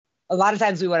a lot of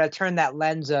times we want to turn that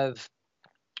lens of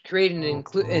creating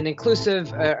an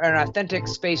inclusive an authentic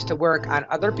space to work on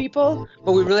other people,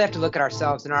 but we really have to look at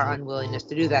ourselves and our unwillingness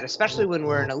to do that, especially when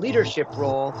we're in a leadership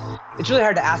role. It's really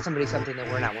hard to ask somebody something that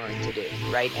we're not willing to do,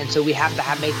 right? And so we have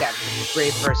to make that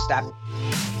brave first step.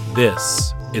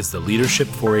 This is the Leadership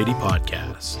 480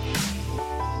 podcast.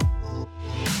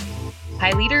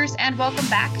 Hi, leaders, and welcome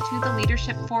back to the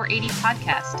Leadership 480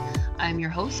 podcast. I'm your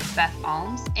host, Beth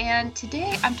Alms, and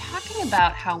today I'm talking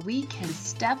about how we can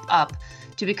step up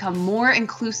to become more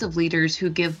inclusive leaders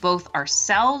who give both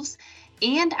ourselves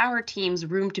and our teams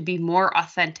room to be more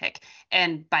authentic,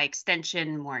 and by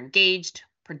extension, more engaged,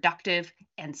 productive,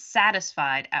 and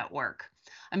satisfied at work.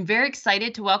 I'm very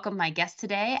excited to welcome my guest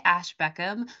today, Ash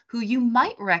Beckham, who you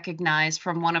might recognize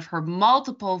from one of her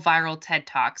multiple viral TED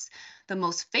Talks, the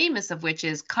most famous of which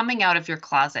is Coming Out of Your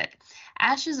Closet.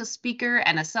 Ash is a speaker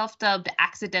and a self-dubbed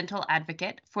accidental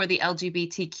advocate for the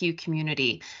LGBTQ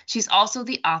community. She's also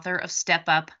the author of Step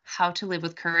Up, How to Live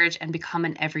with Courage and Become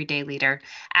an Everyday Leader.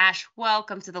 Ash,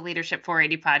 welcome to the Leadership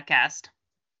 480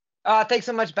 podcast. Thanks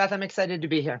so much, Beth. I'm excited to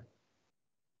be here.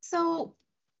 So,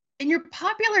 in your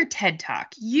popular TED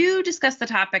Talk, you discuss the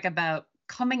topic about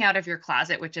coming out of your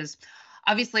closet, which is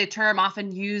obviously a term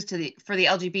often used for the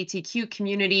LGBTQ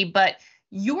community, but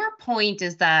your point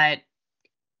is that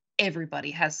everybody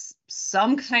has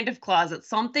some kind of closet,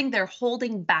 something they're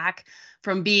holding back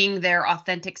from being their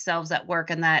authentic selves at work,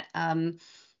 and that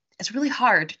it's really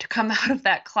hard to come out of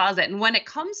that closet. And when it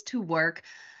comes to work,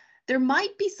 there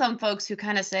might be some folks who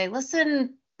kind of say,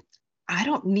 listen, I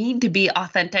don't need to be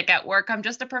authentic at work. I'm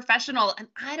just a professional and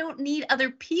I don't need other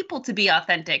people to be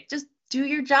authentic. Just do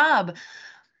your job.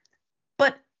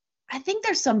 But I think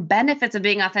there's some benefits of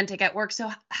being authentic at work.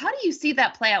 So how do you see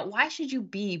that play out? Why should you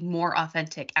be more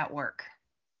authentic at work?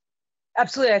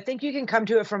 Absolutely. I think you can come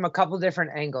to it from a couple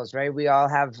different angles, right? We all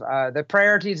have the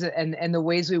priorities and the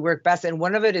ways we work best. And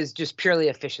one of it is just purely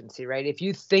efficiency, right? If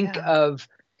you think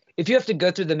if you have to go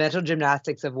through the mental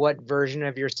gymnastics of what version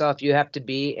of yourself you have to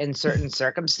be in certain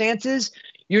circumstances,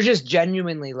 you're just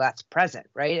genuinely less present,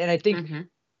 right? And I think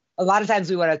a lot of times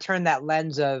we want to turn that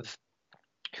lens of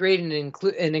creating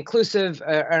an inclusive,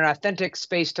 an authentic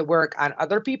space to work on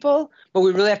other people, but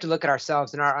we really have to look at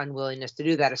ourselves and our unwillingness to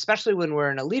do that, especially when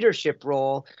we're in a leadership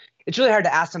role. It's really hard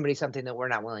to ask somebody something that we're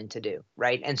not willing to do,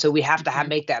 right? And so we have to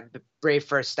make that brave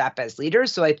first step as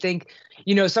leaders. So I think,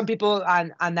 some people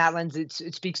on that lens, it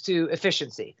speaks to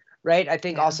efficiency, right? I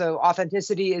think also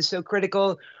authenticity is so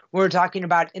critical when we're talking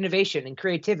about innovation and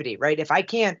creativity, right? If I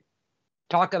can't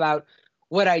talk about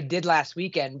what I did last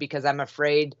weekend because I'm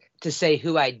afraid to say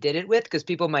who I did it with because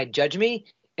people might judge me,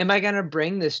 am I going to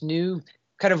bring this new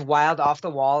kind of wild off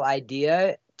the wall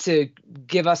idea to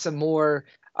give us a more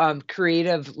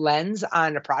creative lens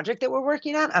on a project that we're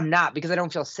working on? I'm not, because I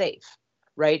don't feel safe,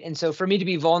 right? And so for me to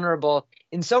be vulnerable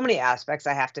in so many aspects,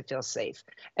 I have to feel safe.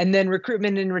 And then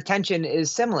recruitment and retention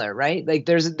is similar, right? Like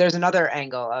there's another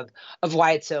angle of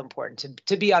why it's so important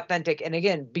to be authentic. And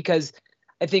again, because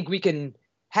I think we can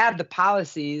have the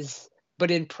policies, but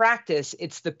in practice,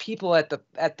 it's the people at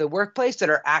the workplace that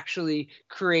are actually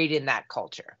creating that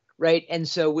culture, right? And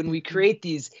so when we create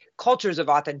these cultures of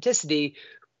authenticity,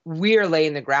 we are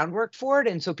laying the groundwork for it.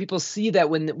 And so people see that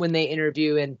when they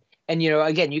interview and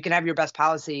again, you can have your best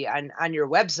policy on your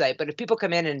website, but if people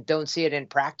come in and don't see it in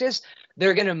practice,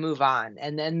 they're going to move on.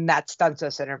 And then that stunts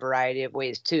us in a variety of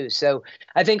ways too. So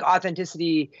I think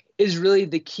authenticity is really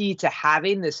the key to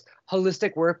having this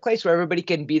holistic workplace where everybody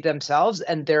can be themselves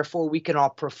and therefore we can all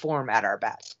perform at our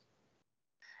best.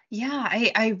 Yeah,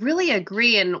 I really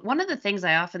agree. And one of the things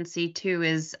I often see too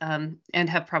is, and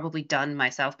have probably done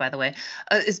myself, by the way,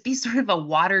 is be sort of a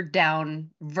watered down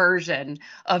version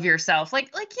of yourself. Like,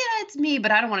 yeah, it's me,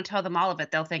 but I don't want to tell them all of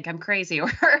it. They'll think I'm crazy,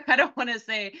 or I don't want to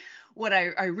say what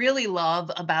I really love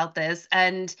about this.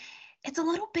 And it's a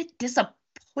little bit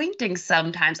disappointing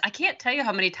sometimes. I can't tell you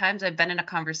how many times I've been in a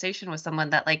conversation with someone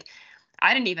that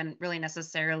I didn't even really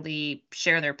necessarily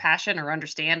share their passion or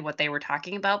understand what they were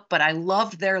talking about, but I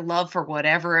loved their love for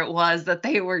whatever it was that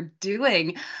they were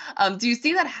doing. Do you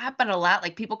see that happen a lot?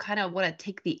 Like people kind of want to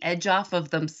take the edge off of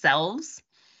themselves?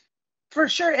 For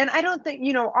sure. And I don't think,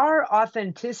 our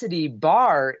authenticity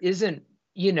bar isn't,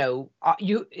 you don't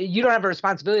have a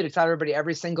responsibility to tell everybody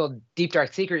every single deep,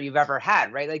 dark secret you've ever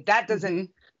had, right? Like that doesn't,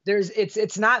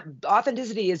 it's not,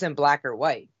 authenticity isn't black or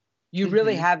white. You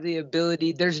really have the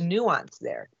ability, there's nuance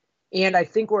there. And I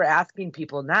think we're asking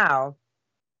people now,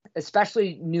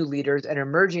 especially new leaders and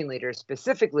emerging leaders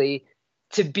specifically,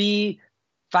 to be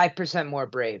 5% more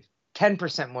brave,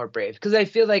 10% more brave. Because I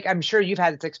feel like, I'm sure you've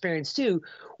had this experience too,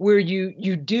 where you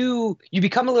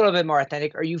become a little bit more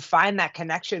authentic, or you find that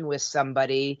connection with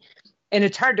somebody, and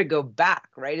it's hard to go back,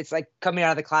 right? It's like coming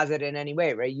out of the closet in any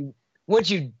way, right? Once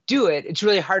you do it, it's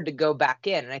really hard to go back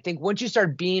in. And I think once you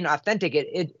start being authentic,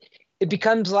 it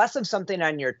becomes less of something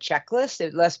on your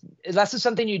checklist, less of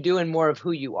something you do, and more of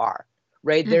who you are,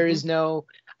 right? There is no,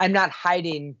 I'm not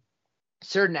hiding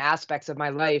certain aspects of my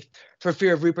life for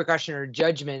fear of repercussion or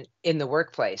judgment in the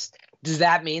workplace. Does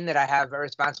that mean that I have a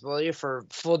responsibility for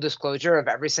full disclosure of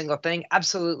every single thing?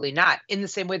 Absolutely not. In the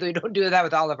same way that we don't do that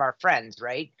with all of our friends,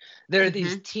 right? There are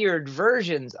these tiered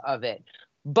versions of it.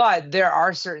 But there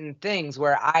are certain things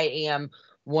where I am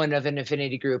one of an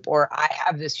affinity group, or I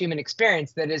have this human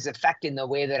experience that is affecting the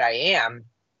way that I am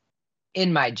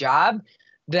in my job,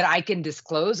 that I can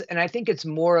disclose. And I think it's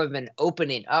more of an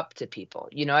opening up to people.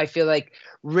 I feel like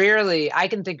rarely, I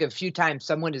can think of a few times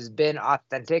someone has been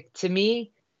authentic to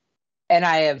me and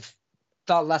I have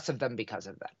thought less of them because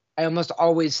of that. I almost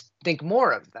always think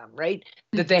more of them, right?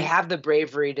 That they have the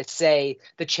bravery to say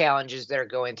the challenges they're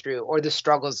going through or the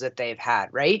struggles that they've had,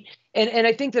 right? And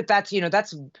I think that's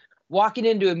walking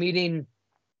into a meeting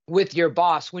with your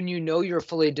boss when you're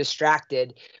fully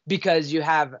distracted because you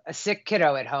have a sick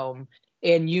kiddo at home,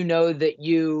 and that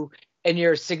you and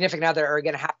your significant other are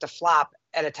going to have to flop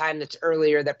at a time that's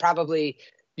earlier, that probably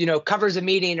covers a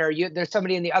meeting, or there's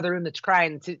somebody in the other room that's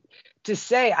crying, to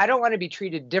say, I don't want to be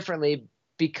treated differently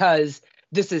because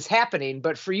this is happening,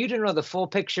 but for you to know the full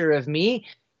picture of me,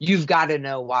 you've got to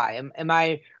know why. Am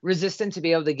I resistant to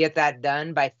be able to get that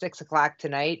done by 6 o'clock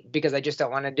tonight because I just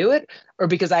don't want to do it? Or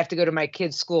because I have to go to my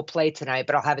kid's school play tonight,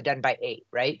 but I'll have it done by 8,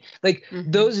 right? Like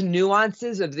those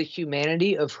nuances of the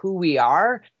humanity of who we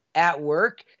are at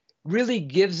work really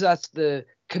gives us the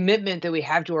commitment that we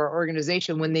have to our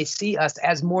organization when they see us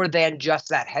as more than just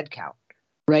that headcount,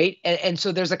 right? And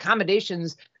so there's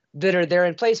accommodations that are there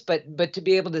in place, but to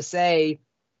be able to say,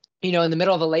 in the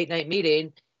middle of a late night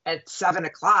meeting at 7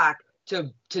 o'clock,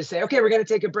 to say, okay, we're going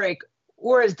to take a break,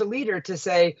 or as the leader to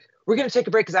say, we're going to take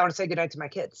a break because I want to say goodnight to my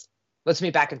kids. Let's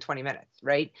meet back in 20 minutes,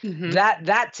 right?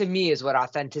 That to me is what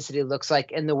authenticity looks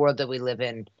like in the world that we live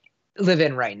in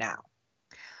right now.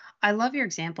 I love your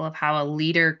example of how a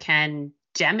leader can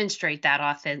demonstrate that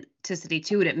authenticity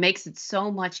too. And it makes it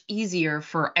so much easier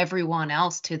for everyone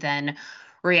else to then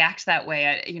react that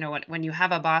way. When you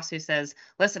have a boss who says,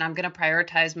 listen, I'm going to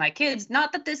prioritize my kids,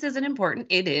 not that this isn't important,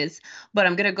 it is, but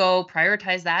I'm going to go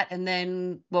prioritize that. And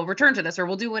then we'll return to this, or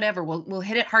we'll do whatever. We'll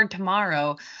hit it hard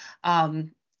tomorrow.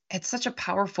 It's such a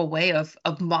powerful way of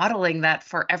modeling that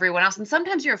for everyone else. And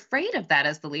sometimes you're afraid of that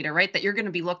as the leader, right? That you're going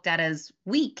to be looked at as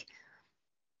weak.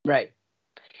 Right.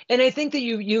 And I think that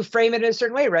you frame it in a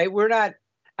certain way, right?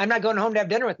 I'm not going home to have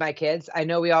dinner with my kids. I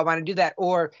know we all want to do that,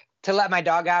 or to let my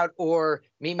dog out, or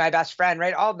meet my best friend,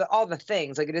 right? All the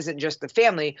things. Like, it isn't just the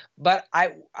family, but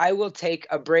I will take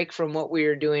a break from what we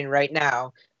are doing right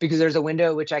now because there's a window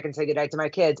at which I can say goodnight to my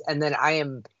kids, and then I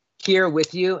am here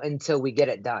with you until we get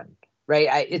it done,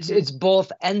 right? It's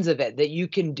both ends of it that you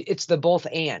can. It's the both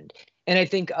and. And I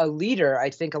think a leader,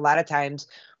 a lot of times,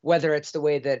 whether it's the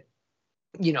way that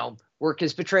work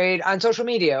is portrayed on social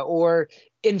media or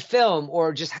in film,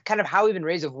 or just kind of how we've been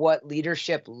raised of what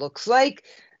leadership looks like,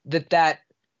 that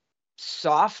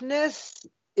softness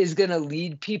is going to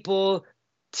lead people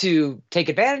to take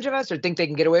advantage of us or think they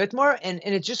can get away with more. And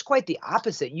it's just quite the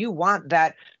opposite. You want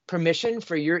that permission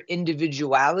for your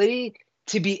individuality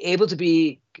to be able to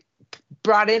be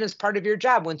brought in as part of your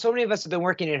job. When so many of us have been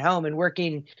working at home and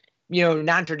working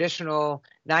non-traditional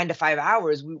 9 to 5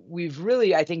 hours, we've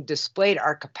really, I think, displayed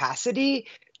our capacity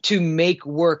to make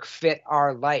work fit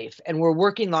our life. And we're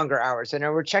working longer hours, and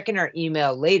we're checking our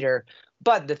email later.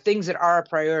 But the things that are a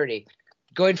priority,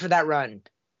 going for that run,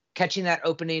 catching that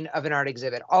opening of an art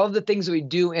exhibit, all of the things that we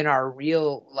do in our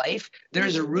real life,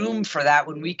 there's a room for that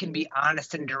when we can be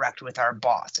honest and direct with our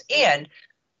boss. And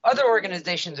other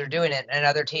organizations are doing it, and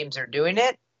other teams are doing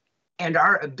it. And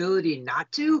our ability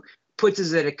not to puts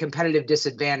us at a competitive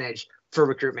disadvantage for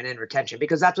recruitment and retention,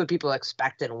 because that's what people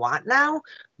expect and want now.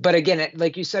 But again,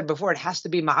 like you said before, it has to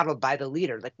be modeled by the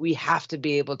leader. Like, we have to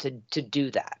be able to do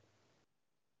that.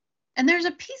 And there's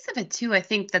a piece of it too, I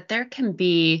think, that there can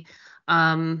be,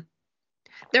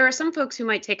 there are some folks who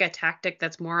might take a tactic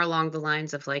that's more along the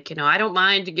lines of like, I don't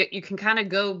mind you can kind of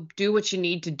go do what you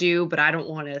need to do, but I don't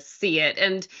want to see it.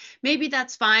 And maybe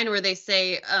that's fine. Or they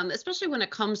say, especially when it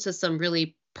comes to some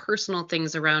really personal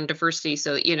things around diversity.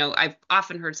 So, I've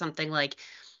often heard something like,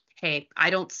 hey, I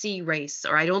don't see race,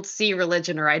 or I don't see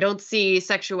religion, or I don't see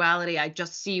sexuality. I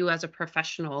just see you as a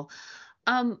professional.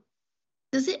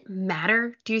 Does it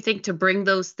matter, do you think, to bring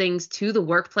those things to the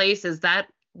workplace? Is that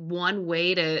one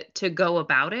way to go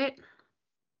about it?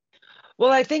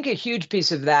 Well, I think a huge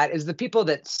piece of that is the people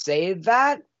that say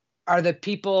that are the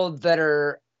people that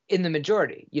are in the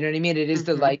majority. You know what I mean? It is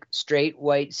the Mhm. like straight,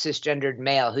 white, cisgendered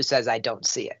male who says, I don't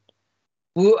see it.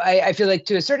 Well, I feel like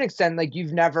to a certain extent, like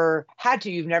you've never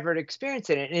experienced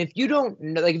it. And if you don't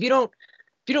know, like if you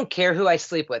don't care who I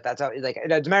sleep with, that's how like it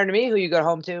doesn't matter to me who you go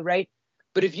home to, right?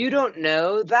 But if you don't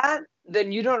know that,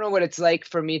 then you don't know what it's like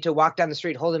for me to walk down the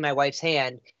street holding my wife's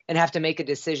hand and have to make a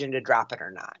decision to drop it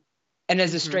or not. And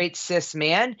as a Mhm. straight cis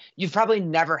man, you've probably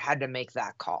never had to make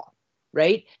that call,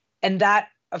 right? And that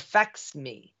affects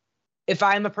me. If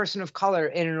I'm a person of color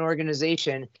in an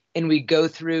organization and we go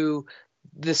through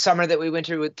the summer that we went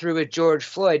through with George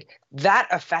Floyd, that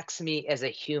affects me as a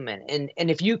human. And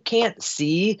if you can't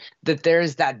see that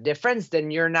there's that difference,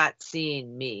 then you're not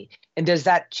seeing me. And does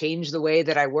that change the way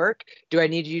that I work? Do I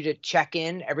need you to check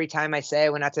in every time I say I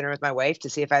went out to dinner with my wife to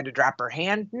see if I had to drop her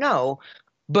hand? No.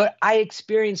 But I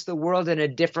experience the world in a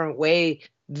different way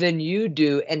than you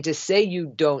do. And to say you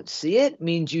don't see it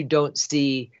means you don't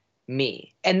see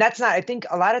me. And that's not, I think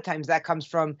a lot of times that comes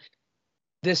from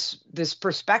this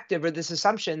perspective or this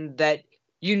assumption that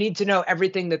you need to know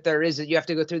everything that there is, that you have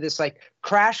to go through this like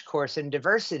crash course in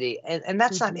diversity. And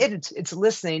that's not Mhm. it. It's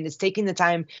listening, it's taking the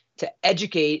time to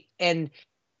educate. And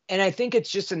I think it's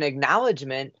just an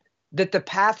acknowledgement that the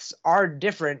paths are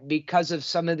different because of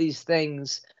some of these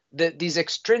things, that these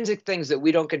extrinsic things that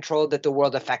we don't control, that the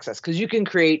world affects us. Because you can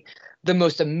create the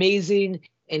most amazing,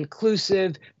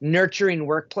 inclusive, nurturing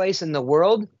workplace in the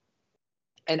world,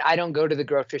 and I don't go to the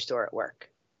grocery store at work,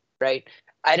 right?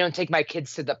 I don't take my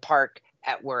kids to the park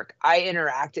at work. I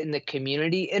interact in the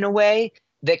community in a way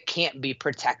that can't be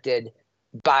protected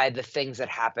by the things that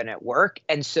happen at work.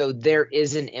 And so there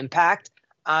is an impact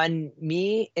on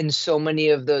me in so many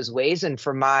of those ways. And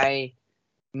for my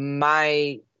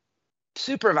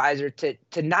supervisor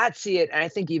to not see it, and I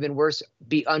think even worse,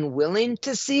 be unwilling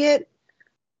to see it,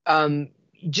 um,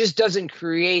 just doesn't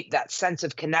create that sense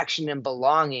of connection and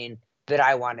belonging that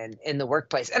I want in the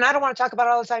workplace. And I don't want to talk about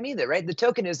it all the time either, right? The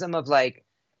tokenism of like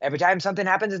every time something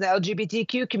happens in the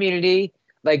LGBTQ community,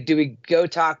 like, do we go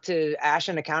talk to Ash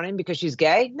in accounting because she's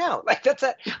gay? No, like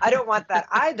I don't want that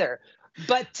either.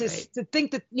 But Right. to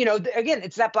think that, again,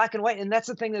 it's that black and white. And that's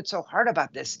the thing that's so hard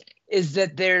about this is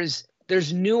that there's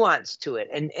nuance to it,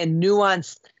 and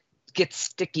nuance gets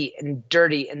sticky and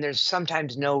dirty, and there's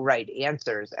sometimes no right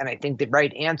answers. And I think the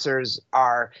right answers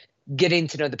are getting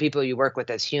to know the people you work with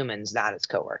as humans, not as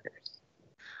coworkers.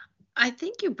 I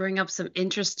think you bring up some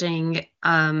interesting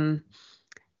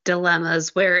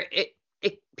dilemmas where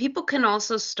people can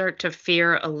also start to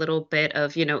fear a little bit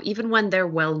of, even when they're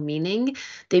well-meaning,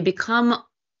 they become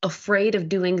afraid of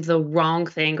doing the wrong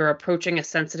thing or approaching a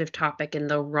sensitive topic in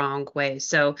the wrong way.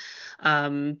 So,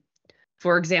 um,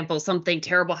 for example, something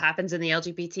terrible happens in the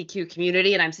LGBTQ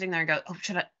community, and I'm sitting there and go, "Oh,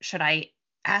 should I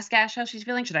ask Ash how she's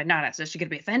feeling? Should I not ask? Is she going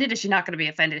to be offended? Is she not going to be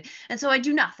offended?" And so I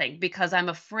do nothing because I'm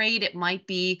afraid it might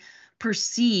be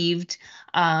perceived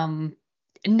um,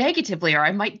 negatively, or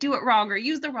I might do it wrong, or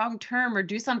use the wrong term, or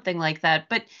do something like that.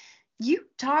 But you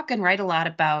talk and write a lot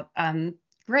about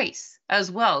grace as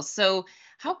well. So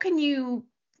how can you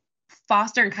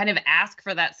foster and kind of ask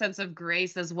for that sense of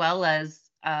grace as well as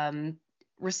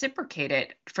reciprocate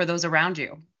it for those around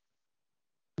you?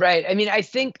 Right. I mean, I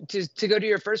think to go to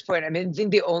your first point, I mean, I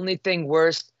think the only thing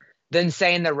worse than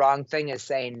saying the wrong thing is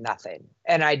saying nothing.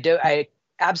 And I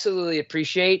absolutely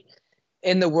appreciate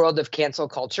in the world of cancel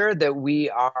culture that we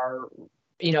are,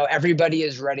 everybody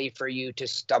is ready for you to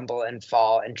stumble and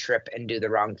fall and trip and do the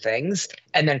wrong things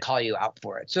and then call you out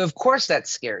for it. So of course that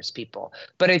scares people.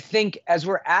 But I think as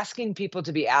we're asking people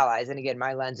to be allies, and again,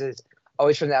 my lens is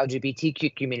always from the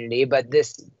LGBTQ community, but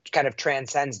this kind of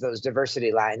transcends those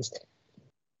diversity lines.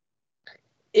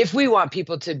 If we want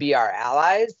people to be our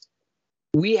allies,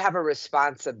 we have a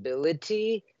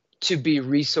responsibility to be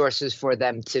resources for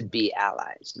them to be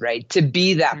allies, right? To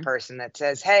be that Mhm. person that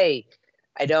says, "Hey,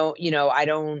 I don't, I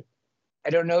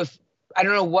don't know if, I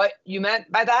don't know what you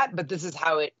meant by that, but this is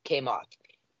how it came off.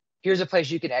 Here's a place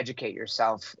you can educate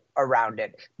yourself around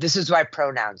it. This is why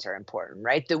pronouns are important,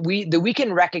 right? That we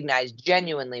can recognize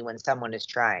genuinely when someone is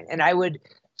trying. And I would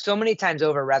so many times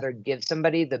over rather give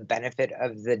somebody the benefit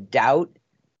of the doubt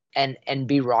and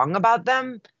be wrong about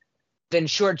them than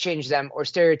shortchange them or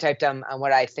stereotype them on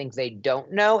what I think they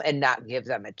don't know and not give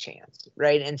them a chance,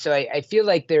 right? And so I feel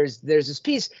like there's this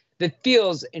piece that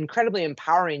feels incredibly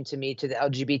empowering to me, to the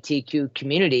LGBTQ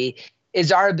community,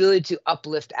 is our ability to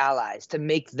uplift allies, to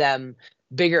make them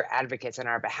bigger advocates on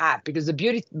our behalf. Because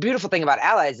the beautiful thing about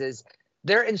allies is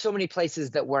they're in so many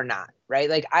places that we're not, right?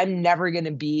 Like I'm never going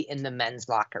to be in the men's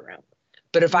locker room.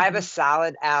 But if I have a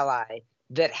solid ally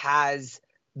that has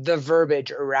the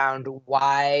verbiage around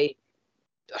why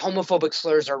homophobic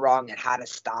slurs are wrong and how to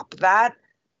stop that,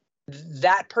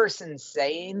 that person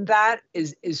saying that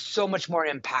is so much more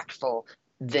impactful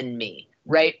than me,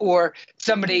 right? Or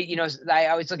somebody, I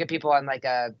always look at people on like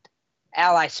a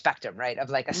ally spectrum, right? Of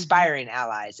like aspiring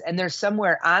allies. And they're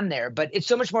somewhere on there, but it's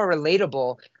so much more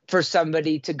relatable for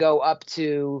somebody to go up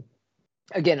to,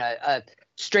 again, a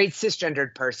straight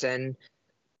cisgendered person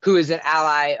who is an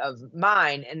ally of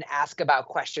mine and ask about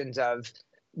questions of,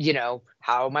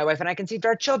 how my wife and I conceived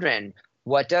our children.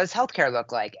 What does healthcare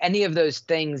look like? Any of those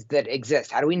things that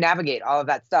exist. How do we navigate all of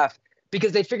that stuff?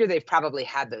 Because they figure they've probably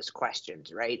had those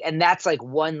questions, right? And that's like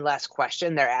one less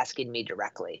question they're asking me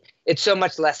directly. It's so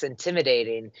much less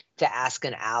intimidating to ask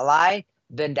an ally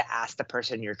than to ask the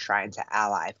person you're trying to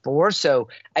ally for. So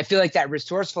I feel like that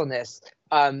resourcefulness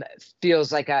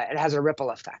feels like it has a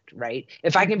ripple effect, right?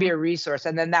 If I can be a resource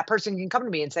and then that person can come to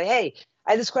me and say, hey,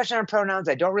 I have this question on pronouns.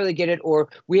 I don't really get it. Or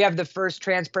we have the first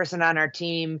trans person on our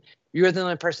team. You're the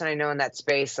only person I know in that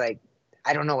space. Like,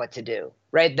 I don't know what to do,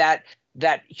 right?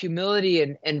 That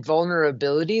humility and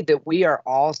vulnerability that we are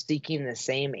all seeking the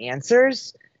same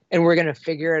answers and we're going to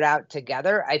figure it out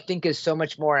together, I think is so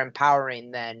much more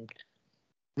empowering than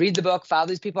read the book, follow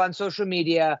these people on social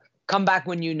media, come back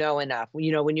when you know enough.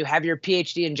 When you have your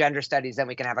PhD in gender studies, then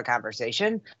we can have a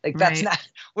conversation. Like that's not,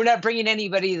 we're not bringing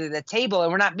anybody to the table and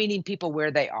we're not meeting people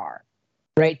where they are,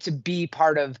 right? To be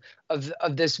part of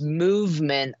this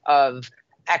movement of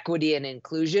equity and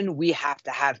inclusion, we have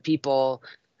to have people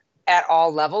at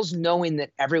all levels, knowing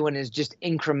that everyone is just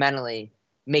incrementally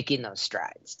making those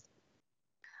strides.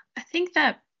 I think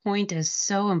that point is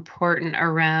so important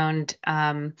around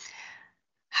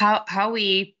how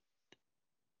we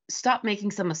stop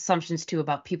making some assumptions too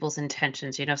about people's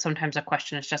intentions. Sometimes a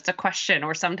question is just a question,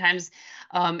 or sometimes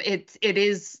it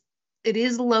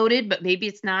is loaded, but maybe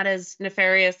it's not as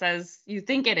nefarious as you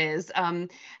think it is.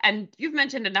 And you've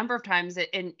mentioned a number of times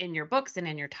in your books and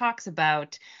in your talks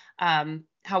about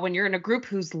how when you're in a group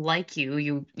who's like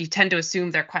you tend to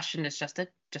assume their question is just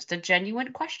a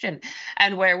genuine question,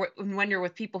 and when you're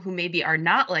with people who maybe are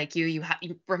not like you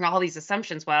bring all these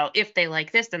assumptions. Well, if they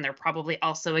like this, then they're probably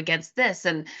also against this,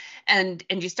 and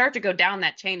you start to go down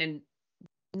that chain, and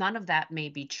none of that may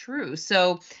be true.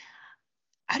 So,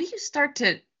 how do you start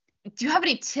to? Do you have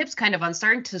any tips kind of on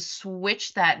starting to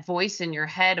switch that voice in your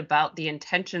head about the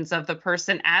intentions of the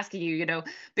person asking you,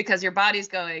 because your body's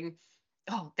going,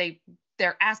 oh,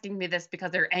 they're asking me this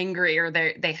because they're angry or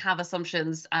they have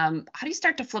assumptions. How do you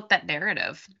start to flip that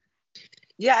narrative?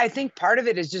 Yeah, I think part of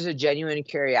it is just a genuine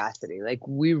curiosity. Like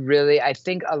I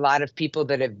think a lot of people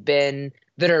that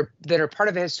are part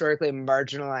of a historically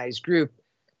marginalized group,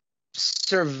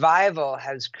 survival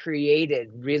has created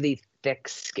really thick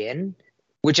skin,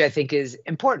 which I think is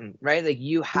important, right? Like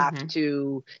you have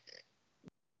to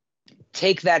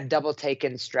take that double take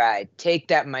in stride, take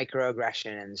that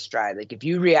microaggression in stride. Like if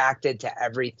you reacted to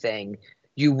everything,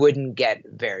 you wouldn't get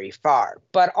very far.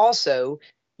 But also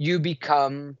you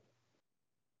become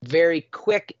very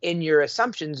quick in your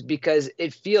assumptions because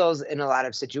it feels in a lot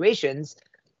of situations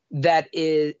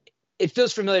it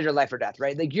feels familiar to life or death,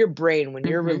 right? Like your brain, when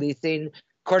you're releasing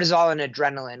cortisol and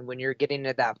adrenaline, when you're getting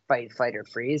into that fight, flight, or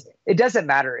freeze, it doesn't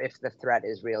matter if the threat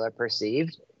is real or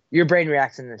perceived. Your brain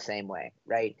reacts in the same way,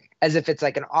 right? As if it's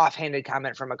like an offhanded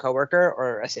comment from a coworker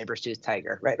or a saber-toothed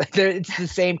tiger, right? Like it's the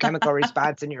same chemical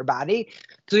response in your body.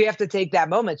 So you have to take that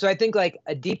moment. So I think like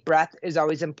a deep breath is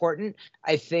always important.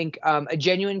 I think a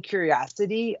genuine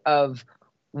curiosity of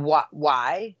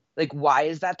why, like why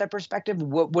is that their perspective?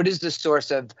 What is the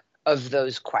source of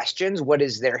those questions? What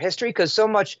is their history? Because so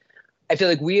much, I feel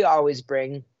like we always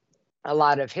bring a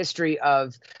lot of history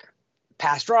of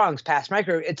past wrongs, past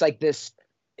micro. It's like this.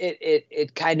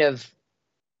 It kind of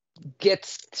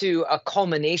gets to a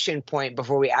culmination point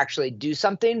before we actually do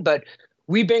something, but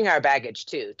we bring our baggage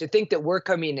too. To think that we're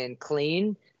coming in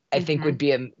clean, I think would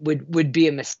be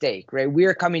a mistake, right? We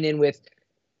are coming in with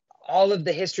all of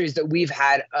the histories that we've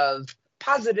had of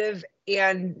positive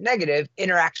and negative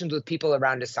interactions with people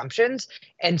around assumptions,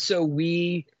 and so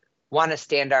we want to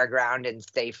stand our ground and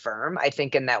stay firm, I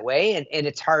think, in that way. And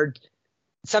it's hard.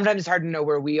 Sometimes it's hard to know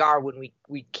where we are when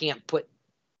we can't put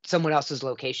someone else's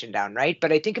location down, right?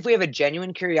 But I think if we have a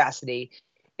genuine curiosity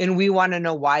and we want to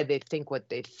know why they think what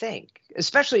they think,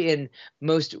 especially in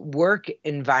most work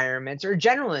environments or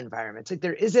general environments, like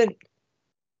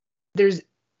there's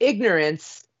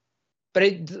ignorance, but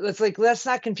let's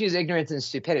not confuse ignorance and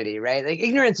stupidity, right? Like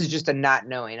ignorance is just a not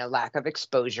knowing, a lack of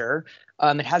exposure.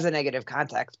 It has a negative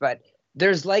context, but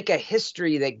there's like a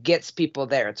history that gets people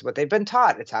there. It's what they've been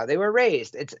taught. It's how they were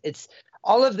raised. It's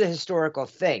all of the historical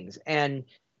things. And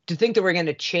to think that we're going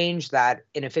to change that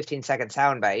in a 15-second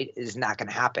soundbite is not going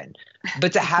to happen.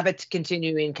 But to have it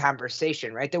continuing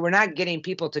conversation, right? That we're not getting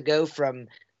people to go from,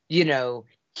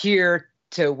 here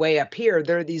to way up here.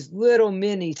 There are these little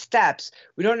mini steps.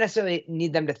 We don't necessarily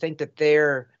need them to think that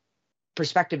their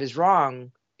perspective is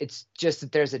wrong. It's just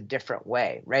that there's a different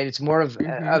way, right? It's more of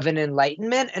an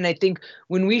enlightenment. And I think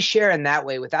when we share in that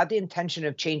way, without the intention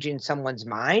of changing someone's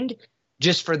mind,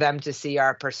 just for them to see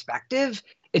our perspective,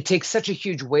 it takes such a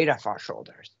huge weight off our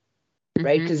shoulders,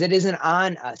 right? Because it isn't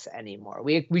on us anymore.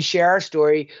 We share our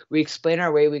story, we explain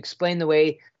our way, we explain the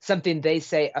way something they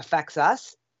say affects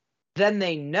us. Then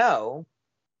they know,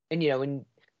 and and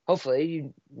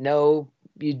hopefully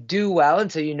you do well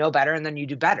until you know better, and then you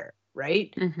do better.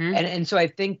 Right. And so I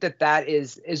think that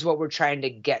is what we're trying to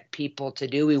get people to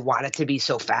do. We want it to be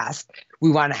so fast.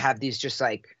 We want to have these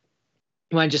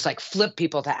we want to just flip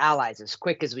people to allies as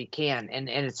quick as we can. And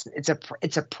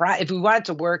if we want it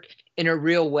to work in a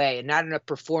real way and not in a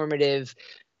performative,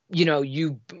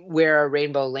 you wear a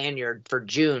rainbow lanyard for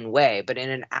June way, but in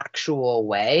an actual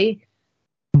way,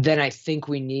 then I think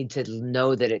we need to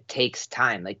know that it takes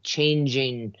time. Like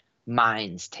changing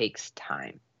minds takes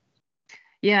time.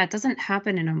 Yeah, it doesn't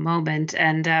happen in a moment.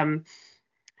 And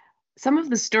some of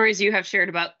the stories you have shared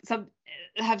about some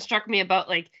have struck me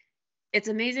about it's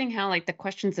amazing how the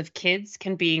questions of kids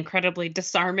can be incredibly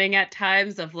disarming at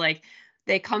times of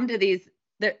they come to these,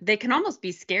 they can almost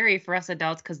be scary for us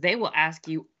adults because they will ask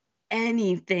you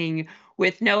anything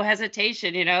with no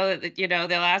hesitation.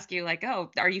 They'll ask you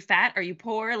oh, are you fat? Are you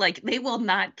poor? They will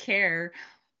not care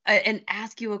and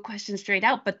ask you a question straight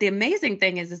out. But the amazing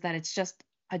thing is that it's just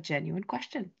a genuine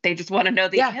question. They just want to know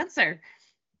the answer.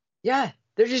 Yeah.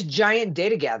 They're just giant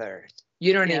data gatherers.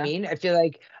 You know what I mean? I feel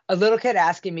like a little kid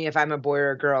asking me if I'm a boy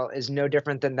or a girl is no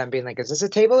different than them being like, is this a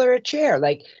table or a chair?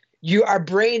 Our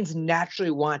brains naturally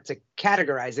want to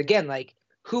categorize again,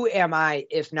 who am I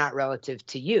if not relative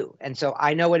to you? And so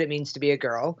I know what it means to be a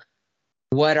girl.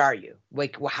 What are you?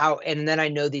 How? And then I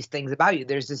know these things about you.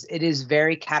 It is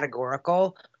very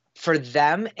categorical for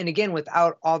them. And again,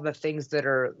 without all the things that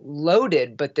are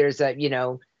loaded, but there's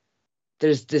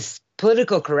this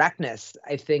political correctness,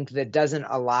 I think, that doesn't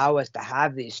allow us to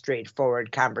have these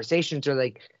straightforward conversations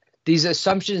or these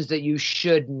assumptions that you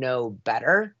should know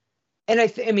better. And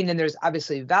and there's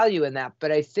obviously value in that,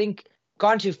 but I think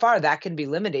gone too far, that can be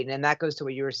limiting. And that goes to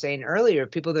what you were saying earlier,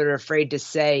 people that are afraid to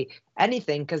say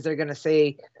anything because they're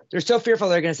so fearful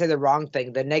they're going to say the wrong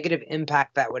thing. The negative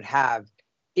impact that would have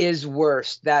is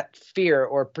worse. That fear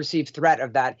or perceived threat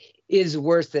of that is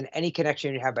worse than any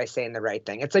connection you have by saying the right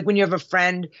thing. It's like when you have a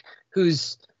friend who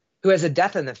has a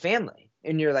death in the family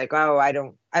and you're like, oh, I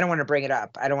don't want to bring it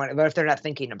up. I don't want to, but if they're not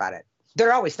thinking about it,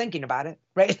 they're always thinking about it,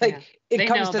 right? It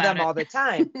comes to them all the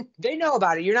time. They know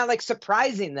about it. You're not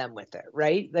surprising them with it,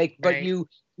 right? But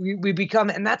we become,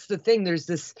 and that's the thing. There's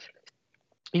this,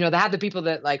 they have the people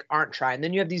that aren't trying.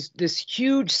 Then you have this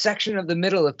huge section of the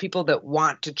middle of people that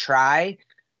want to try,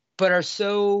 but are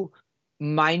so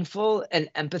mindful and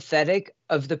empathetic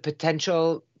of the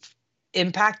potential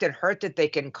impact and hurt that they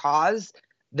can cause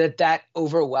that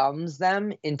overwhelms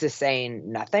them into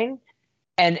saying nothing.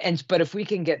 But if we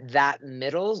can get that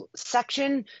middle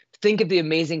section, think of the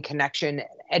amazing connection,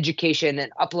 education,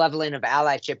 and up-leveling of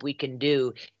allyship we can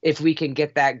do if we can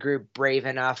get that group brave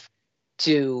enough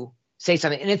to say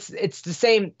something. And it's the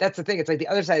same. That's the thing. It's like the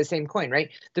other side of the same coin, right?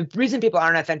 The reason people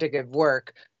aren't authentic at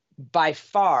work by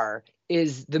far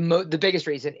is the biggest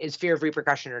reason is fear of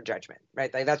repercussion or judgment,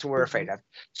 right? That's what we're afraid of.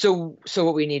 So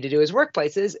what we need to do as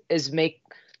workplaces is make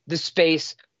the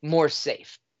space more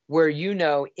safe, where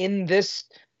in this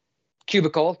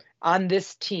cubicle, on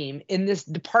this team, in this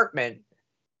department,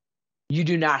 you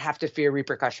do not have to fear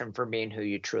repercussion for being who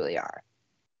you truly are.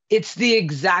 It's the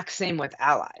exact same with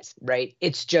allies, right?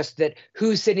 It's just that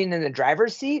who's sitting in the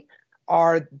driver's seat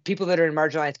are people that are in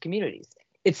marginalized communities.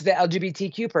 It's the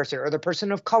LGBTQ person or the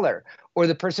person of color or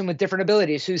the person with different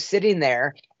abilities who's sitting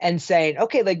there and saying,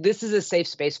 okay, this is a safe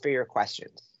space for your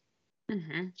questions.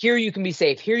 Here you can be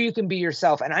safe. Here you can be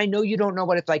yourself. And I know you don't know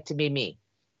what it's like to be me,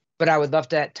 but I would love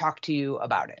to talk to you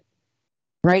about it.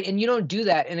 Right. And you don't do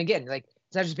that. And again, it's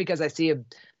not just because I see a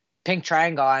pink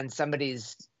triangle on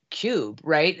somebody's cube,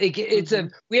 right?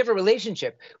 We have a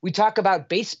relationship. We talk about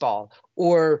baseball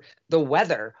or the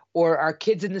weather or our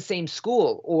kids in the same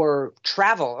school or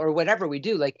travel or whatever we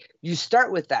do. You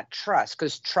start with that trust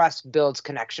because trust builds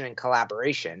connection and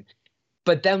collaboration.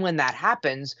 But then when that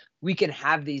happens, we can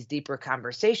have these deeper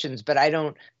conversations. But I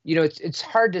don't, it's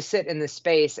hard to sit in the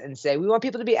space and say, we want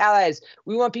people to be allies.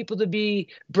 We want people to be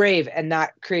brave, and not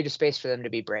create a space for them to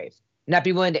be brave, not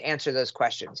be willing to answer those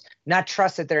questions, not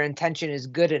trust that their intention is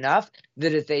good enough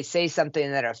that if they say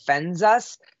something that offends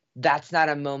us, that's not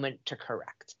a moment to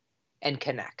correct and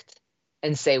connect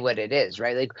and say what it is,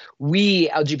 right? Like, we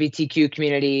LGBTQ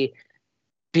community,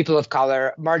 people of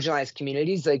color, marginalized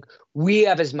communities, like, we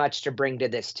have as much to bring to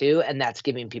this too. And that's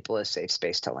giving people a safe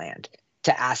space to land,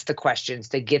 to ask the questions,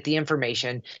 to get the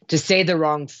information, to say the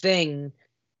wrong thing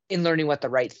in learning what the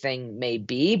right thing may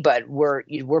be. But we're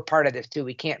part of this too.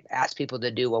 We can't ask people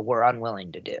to do what we're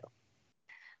unwilling to do.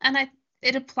 And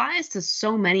it applies to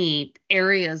so many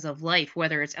areas of life,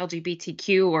 whether it's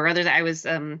LGBTQ or others.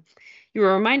 You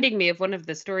were reminding me of one of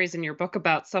the stories in your book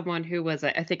about someone who was,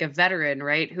 I think, a veteran,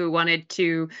 right? Who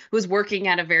was working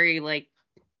at a very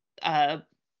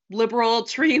liberal,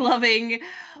 tree loving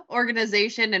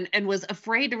organization, and was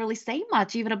afraid to really say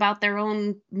much even about their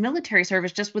own military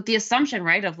service, just with the assumption,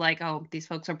 right, of like, oh, these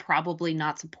folks are probably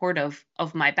not supportive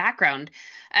of my background.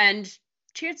 And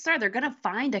chances are they're going to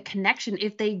find a connection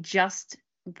if they just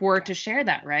were to share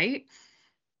that, right?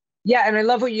 Yeah, and I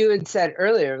love what you had said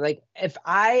earlier. Like, if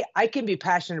I can be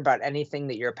passionate about anything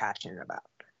that you're passionate about.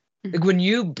 Like, when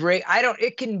you break,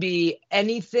 it can be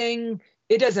anything.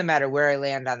 It doesn't matter where I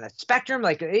land on the spectrum.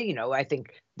 Like, I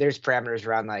think there's parameters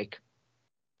around like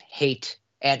hate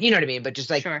and, you know what I mean? But just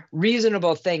like Sure.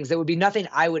 reasonable things that would be nothing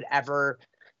I would ever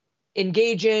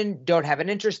engage in, don't have an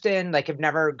interest in, like, have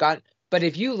never gone. But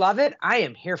if you love it, I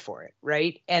am here for it,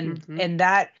 right? And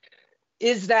that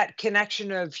is that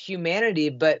connection of humanity.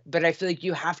 But I feel like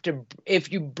you have to,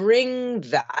 if you bring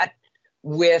that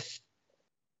with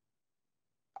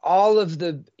all of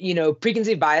the,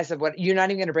 preconceived bias of what, you're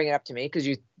not even going to bring it up to me because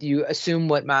you assume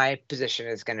what my position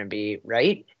is going to be,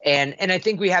 right? And I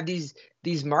think we have these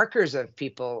markers of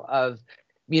people of,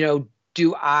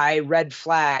 do I red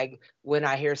flag when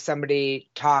I hear somebody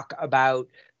talk about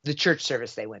the church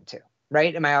service they went to,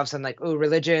 right? Am I all of a sudden like, oh,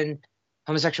 religion,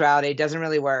 homosexuality doesn't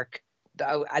really work.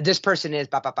 This person is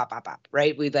bop, bop, bop, bop, bop,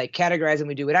 right? We like categorize and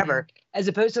we do whatever, as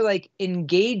opposed to like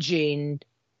engaging.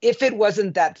 If it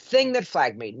wasn't that thing that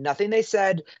flagged me, nothing they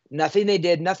said, nothing they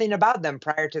did, nothing about them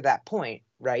prior to that point,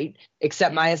 right?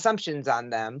 Except my assumptions on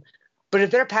them. But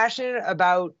if they're passionate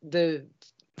about the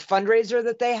fundraiser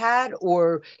that they had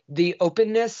or the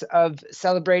openness of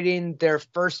celebrating their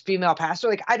first female pastor,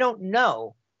 like, I don't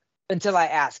know until I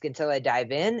ask, until I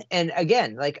dive in. And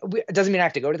again, like, it doesn't mean I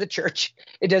have to go to the church.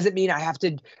 It doesn't mean I have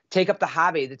to take up the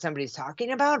hobby that somebody's talking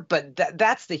about, but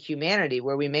that's the humanity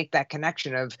where we make that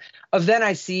connection of then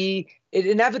I see it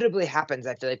inevitably happens.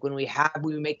 I feel like when we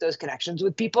make those connections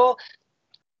with people,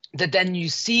 that then you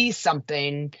see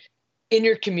something in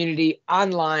your community,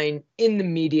 online, in the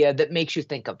media, that makes you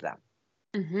think of them.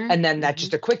 And then that's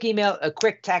just a quick email, a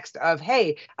quick text of,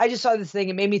 hey, I just saw this thing.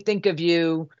 It made me think of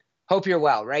you. Hope you're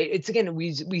well, right? It's, again,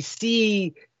 we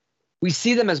see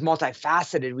them as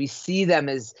multifaceted. We see them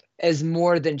as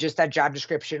more than just that job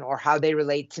description or how they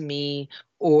relate to me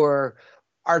or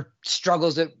our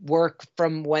struggles at work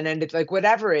from one end to, like,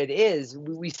 whatever it is.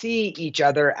 We see each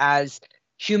other as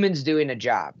humans doing a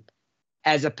job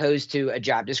as opposed to a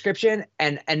job description.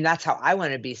 And that's how I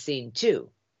want to be seen too,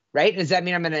 right? Does that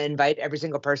mean I'm going to invite every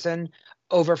single person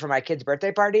over for my kid's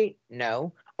birthday party?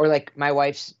 No. Or like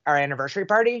our anniversary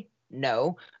party?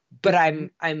 No. But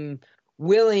I'm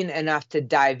willing enough to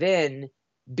dive in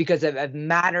because if it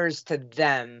matters to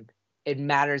them, it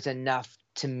matters enough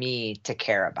to me to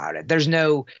care about it. There's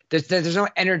no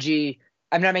energy.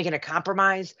 I'm not making a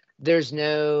compromise. There's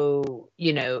no,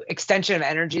 extension of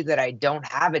energy that I don't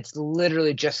have. It's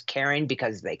literally just caring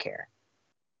because they care.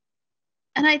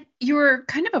 And you were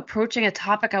kind of approaching a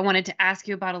topic I wanted to ask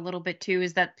you about a little bit too,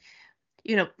 is that,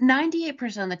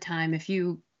 98% of the time, if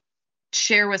you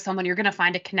share with someone, you're going to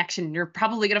find a connection. You're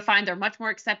probably going to find they're much more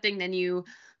accepting than you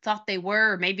thought they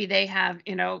were. Or maybe they have,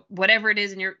 whatever it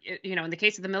is. And in the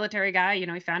case of the military guy,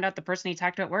 he found out the person he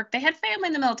talked to at work, they had family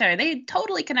in the military. They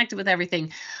totally connected with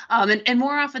everything. And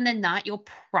more often than not, you'll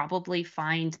probably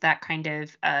find that kind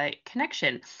of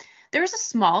connection. There's a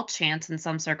small chance in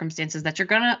some circumstances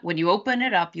that when you open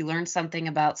it up, you learn something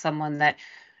about someone that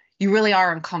you really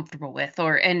are uncomfortable with,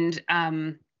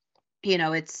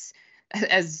 it's,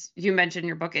 as you mentioned in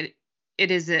your book, it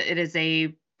is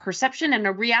a perception and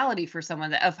a reality for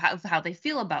someone of how they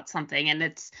feel about something. And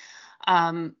it's,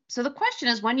 so the question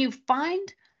is, when you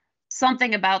find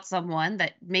something about someone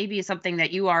that maybe is something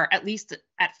that you are at least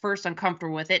at first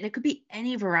uncomfortable with it, and it could be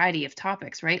any variety of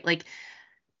topics, right? Like,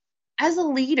 as a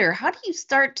leader, how do you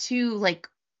start to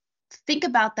think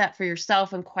about that for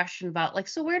yourself and question about like,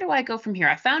 so where do I go from here?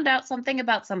 I found out something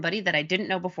about somebody that I didn't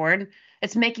know before, and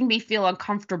it's making me feel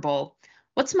uncomfortable.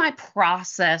 What's my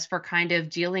process for kind of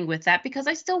dealing with that? Because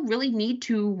I still really need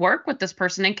to work with this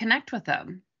person and connect with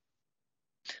them.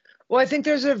 Well, I think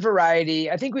there's a variety.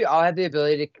 I think we all have the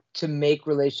ability to make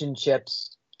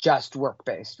relationships just work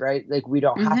based, right? Like we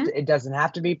don't have Mm-hmm. to, it doesn't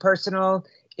have to be personal.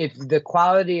 If the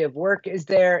quality of work is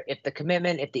there, if the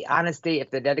commitment, if the honesty, if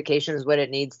the dedication is what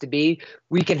it needs to be,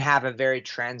 we can have a very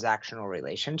transactional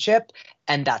relationship,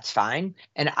 and that's fine.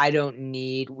 And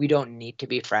we don't need to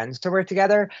be friends to work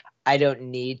together. I don't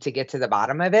need to get to the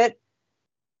bottom of it.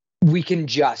 We can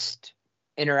just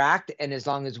interact, and as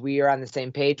long as we are on the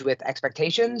same page with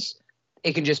expectations,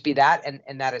 it can just be that,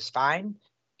 and that is fine.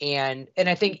 And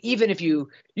I think even if you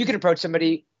can approach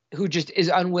somebody who just is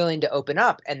unwilling to open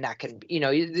up, and that can,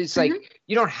 it's Mm-hmm. like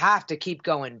you don't have to keep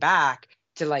going back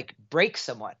to like break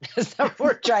someone. That's what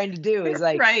we're trying to do, is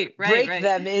like break Right.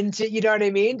 them into, you know what I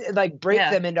mean, like break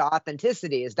Yeah. them into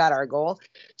authenticity. Is that our goal?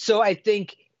 So I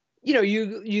think,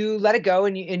 you let it go,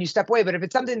 and you step away. But if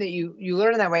it's something that you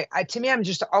learn in that way, to me, I'm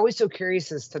just always so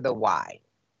curious as to the why,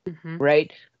 Mm-hmm.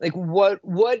 right? Like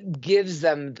what gives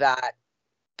them that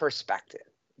perspective?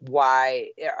 Why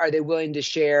are they willing to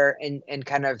share and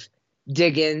kind of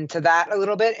dig into that a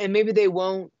little bit? And maybe they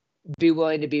won't be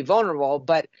willing to be vulnerable,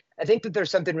 but I think that there's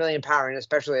something really empowering,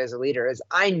 especially as a leader, is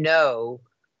I know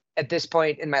at this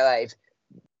point in my life,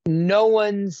 no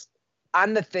one's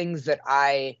on the things that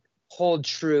I hold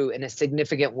true in a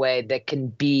significant way that can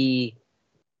be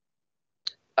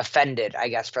offended, I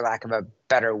guess, for lack of a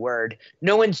better word.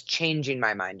 No one's changing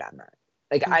my mind on that.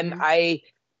 Like Mm-hmm.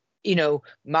 you know,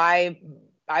 my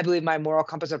I believe my moral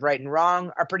compass of right and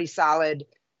wrong are pretty solid.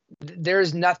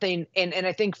 There's nothing, and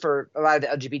I think for a lot of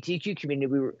the LGBTQ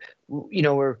community,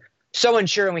 we're so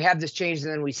unsure, and we have this change,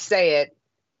 and then we say it,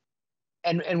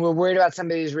 and we're worried about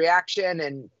somebody's reaction,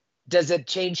 and does it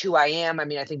change who I am? I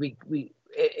mean, I think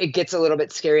it gets a little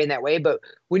bit scary in that way. But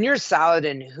when you're solid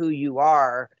in who you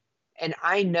are, and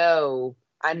I know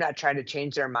I'm not trying to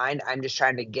change their mind, I'm just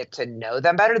trying to get to know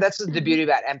them better. That's the Mm-hmm. beauty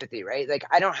about empathy, right? Like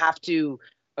I don't have to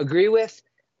agree with,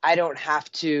 I don't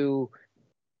have to,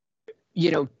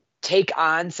 you know, take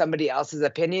on somebody else's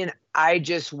opinion. I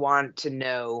just want to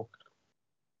know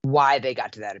why they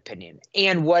got to that opinion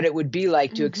and what it would be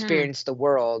like to Mm-hmm. experience the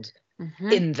world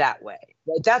Mm-hmm. in that way.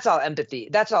 Like that's all empathy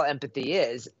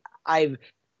is. I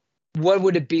What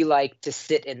would it be like to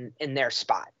sit in their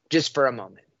spot just for a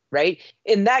moment, right?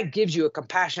 And that gives you a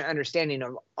compassionate understanding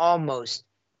of almost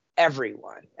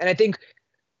everyone. And I think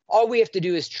all we have to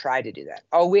do is try to do that.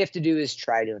 All we have to do is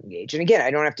try to engage. And again,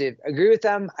 I don't have to agree with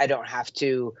them. We don't have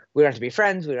to be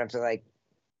friends. We don't have to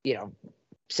you know,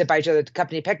 sit by each other at the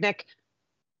company picnic.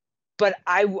 But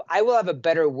I will have a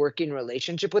better working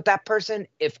relationship with that person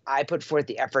if I put forth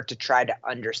the effort to try to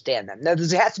understand them. Now,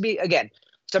 there has to be, again,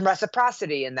 some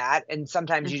reciprocity in that. And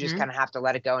sometimes you just Mm-hmm. kind of have to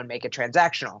let it go and make it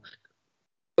transactional.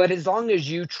 But as long as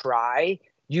you try,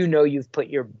 you've put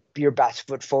your best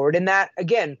foot forward in that.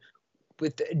 Again,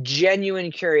 with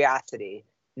genuine curiosity,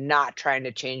 not trying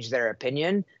to change their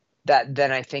opinion,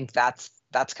 then I think that's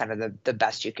kind of the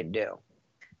best you can do.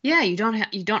 Yeah, you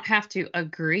don't have to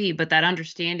agree, but that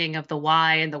understanding of the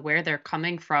why and the where they're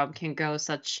coming from can go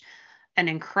such an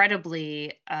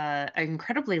incredibly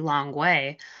long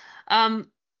way.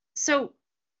 Um, so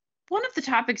one of the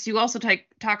topics you also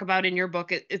talk about in your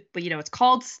book, it's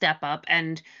called Step Up,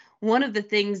 and one of the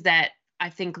things that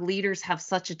I think leaders have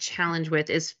such a challenge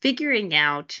with is figuring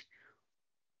out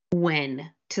when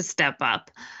to step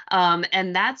up.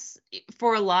 And that's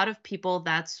for a lot of people,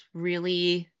 that's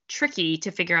really tricky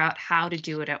to figure out how to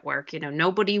do it at work.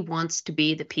 Nobody wants to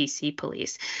be the PC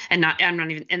police, and I'm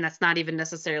not even, and that's not even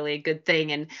necessarily a good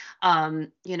thing. And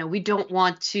we don't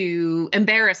want to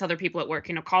embarrass other people at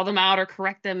work, call them out or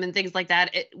correct them and things like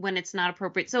that when it's not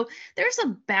appropriate. So there's a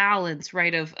balance,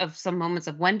 right, of some moments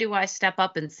of when do I step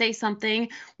up and say something?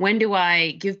 When do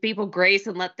I give people grace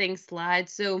and let things slide?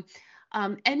 So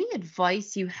any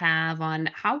advice you have on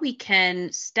how we can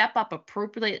step up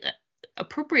appropriately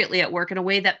at work in a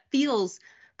way that feels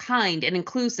kind and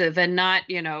inclusive and not,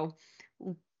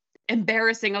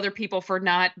 embarrassing other people for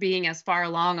not being as far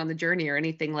along on the journey or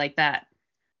anything like that?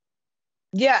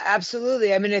 Yeah,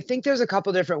 absolutely. I mean, I think there's a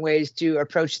couple different ways to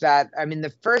approach that. I mean,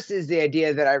 the first is the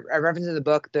idea that I referenced in the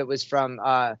book that was from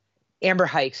Amber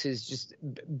Hikes, who's just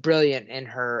brilliant in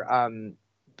her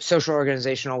social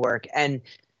organizational work. And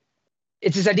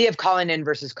it's this idea of calling in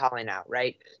versus calling out,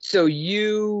 right? So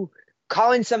you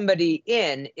calling somebody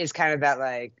in is kind of that,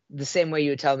 like the same way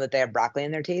you would tell them that they have broccoli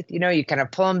in their teeth. You kind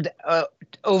of pull them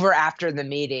over after the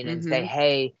meeting and say, Mm-hmm.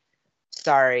 hey,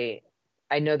 sorry,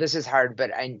 I know this is hard,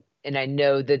 but I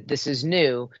know that this is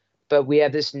new, but we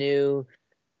have this new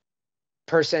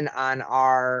person on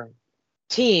our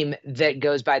team that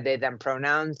goes by they them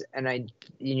pronouns, and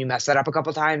you messed that up a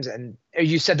couple times, and or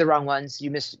you said the wrong ones.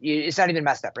 It's not even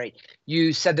messed up, right?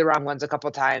 You said the wrong ones a couple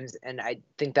times, and I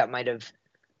think that might have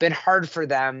been hard for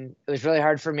them. It was really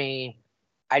hard for me.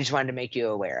 I just wanted to make you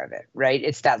aware of it, right?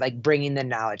 It's that like bringing the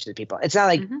knowledge to people. It's not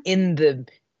like in the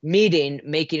meeting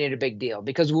making it a big deal,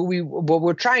 because what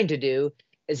we're trying to do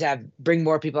is bring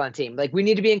more people on team. Like we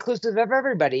need to be inclusive of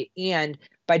everybody, and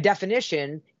by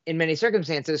definition, in many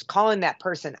circumstances, calling that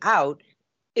person out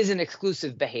is an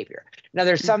exclusive behavior. Now,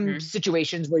 there's some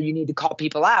situations where you need to call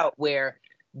people out where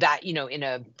that, in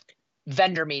a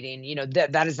vendor meeting,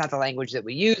 that is not the language that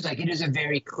we use. Like it is a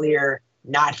very clear,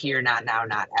 not here, not now,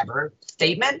 not ever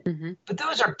statement. But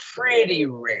those are pretty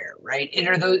rare, right?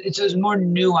 It's those more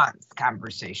nuanced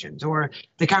conversations, or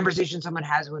the conversation someone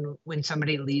has when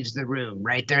somebody leaves the room,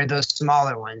 right? They're those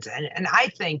smaller ones. And I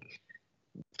think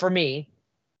for me,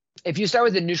 if you start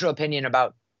with a neutral opinion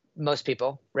about most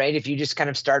people, right? If you just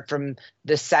kind of start from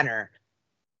the center,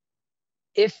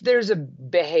 if there's a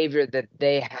behavior that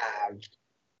they have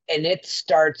and it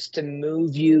starts to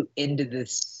move you into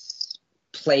this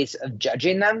place of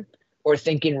judging them or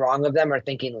thinking wrong of them or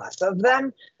thinking less of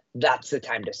them, that's the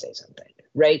time to say something,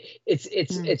 right? It's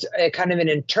a kind of an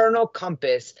internal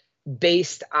compass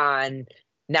based on,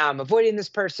 now I'm avoiding this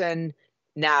person.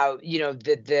 Now,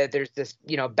 there's this,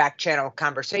 back channel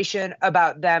conversation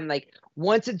about them. Like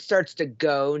once it starts to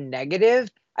go negative,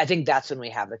 I think that's when we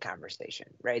have the conversation,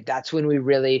 right? That's when we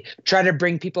really try to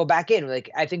bring people back in. Like,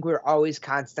 I think we're always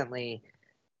constantly,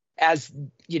 as,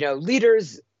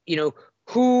 leaders,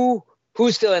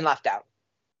 who's feeling left out?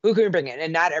 Who can we bring in?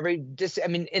 And not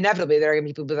inevitably there are going to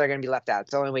be people that are going to be left out.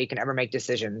 It's the only way you can ever make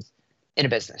decisions in a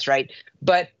business, right?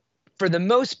 But for the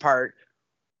most part,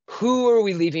 who are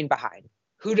we leaving behind?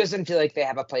 Who doesn't feel like they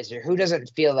have a place here? Who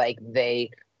doesn't feel like they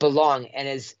belong? And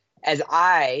as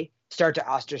I start to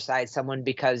ostracize someone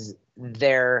because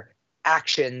their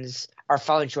actions are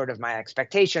falling short of my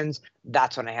expectations,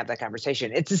 that's when I have that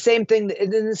conversation. It's the same thing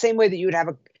in the same way that you would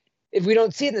have if we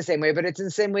don't see it in the same way, but it's in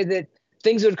the same way that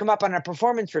things would come up on a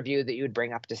performance review that you would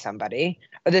bring up to somebody,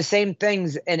 or the same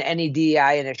things in any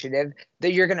DEI initiative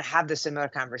that you're going to have the similar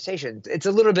conversations. It's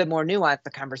a little bit more nuanced.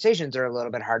 The conversations are a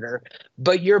little bit harder,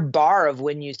 but your bar of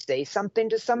when you say something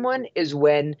to someone is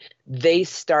when they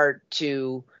start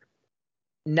to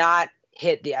not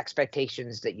hit the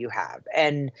expectations that you have.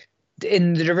 And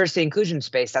in the diversity inclusion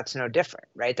space, that's no different,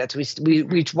 right? That's we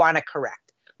want to correct.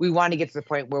 We want to get to the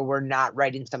point where we're not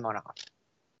writing someone off.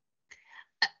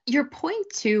 Your point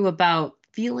too about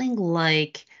feeling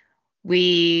like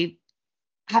we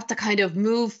have to kind of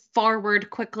move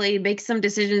forward quickly, make some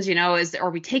decisions, are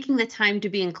we taking the time to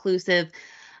be inclusive?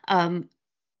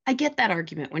 I get that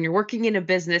argument. When you're working in a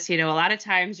business, a lot of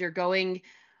times you're going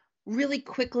really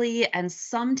quickly, and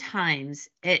sometimes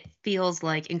it feels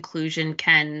like inclusion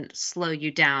can slow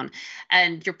you down.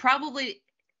 And you're probably,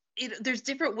 there's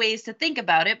different ways to think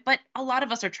about it, but a lot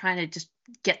of us are trying to just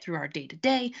get through our day to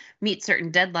day, meet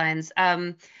certain deadlines.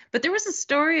 But there was a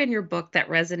story in your book that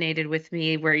resonated with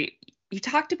me where you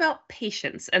talked about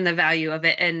patience and the value of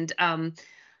it, and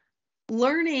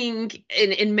learning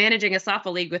in managing a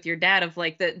softball league with your dad of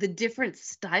like the different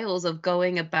styles of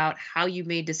going about how you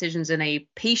made decisions in a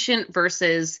patient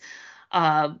versus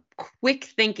quick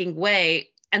thinking way.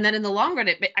 And then in the long run,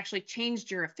 it actually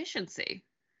changed your efficiency.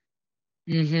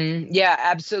 Yeah,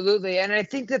 absolutely. And I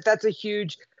think that's a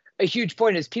huge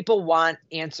point is people want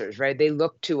answers, right? They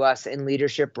look to us in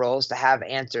leadership roles to have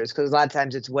answers, because a lot of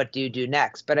times it's what do you do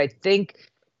next? But I think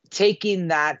taking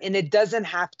that, and it doesn't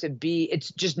have to be,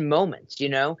 it's just moments,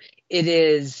 it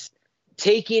is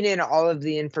taking in all of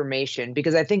the information,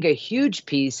 because I think a huge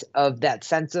piece of that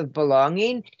sense of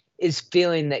belonging is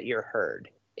feeling that you're heard.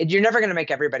 You're never going to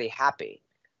make everybody happy,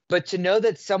 but to know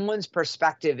that someone's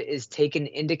perspective is taken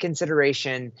into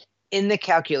consideration in the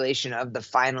calculation of the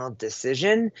final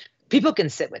decision, people can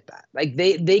sit with that. Like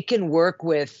they can work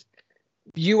with,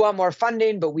 you want more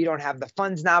funding, but we don't have the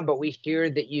funds now, but we hear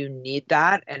that you need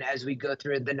that. And as we go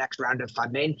through the next round of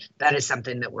funding, that is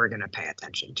something that we're going to pay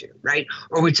attention to, right?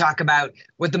 Or we talk about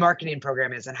what the marketing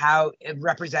program is and how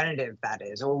representative that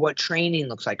is, or what training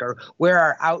looks like, or where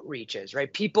our outreach is,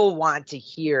 right? People want to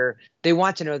hear, they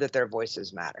want to know that their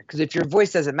voices matter. Because if your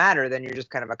voice doesn't matter, then you're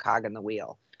just kind of a cog in the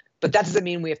wheel. But that doesn't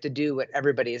mean we have to do what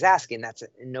everybody is asking.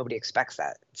 Nobody expects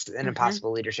that. It's an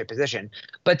impossible leadership position.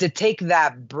 But to take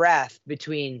that breath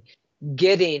between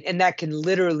getting, and that can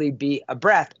literally be a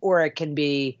breath, or it can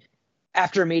be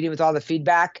after a meeting with all the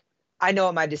feedback, I know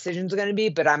what my decision's going to be,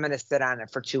 but I'm going to sit on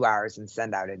it for 2 hours and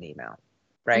send out an email,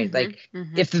 right? Like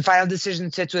if the final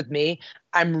decision sits with me,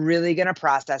 I'm really going to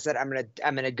process it. I'm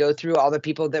going to go through all the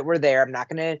people that were there. I'm not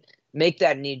going to make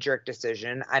that knee-jerk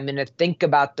decision. I'm going to think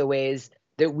about the ways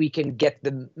that we can get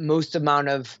the most amount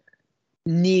of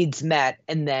needs met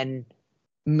and then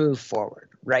move forward,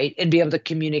 right? And be able to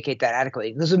communicate that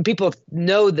adequately. Because when people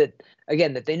know that,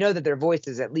 again, that they know that their voice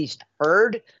is at least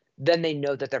heard, then they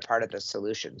know that they're part of the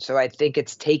solution. So I think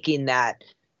it's taking that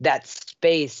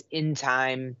space in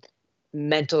time,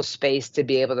 mental space to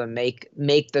be able to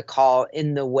make the call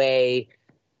in the way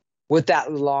with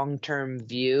that long-term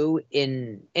view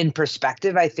in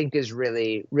perspective, I think is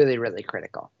really, really, really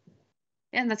critical.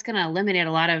 And that's going to eliminate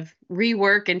a lot of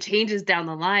rework and changes down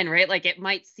the line, right? Like it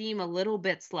might seem a little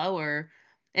bit slower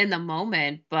in the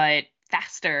moment, but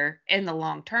faster in the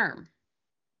long term.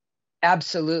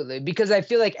 Absolutely. Because I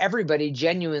feel like everybody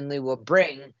genuinely will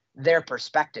bring their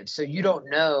perspective. So you don't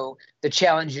know the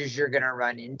challenges you're going to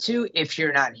run into if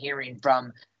you're not hearing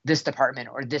from this department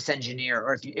or this engineer,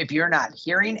 or if you're not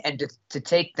hearing and to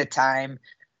take the time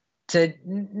to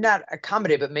not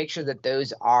accommodate, but make sure that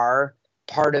those are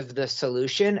part of the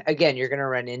solution. Again, you're going to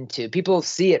run into people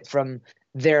see it from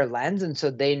their lens. And so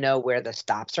they know where the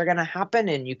stops are going to happen.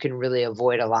 And you can really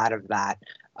avoid a lot of that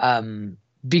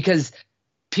because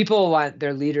people want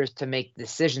their leaders to make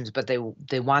decisions, but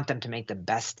they want them to make the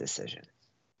best decision,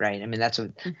 right? I mean,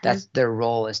 that's their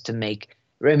role is to make.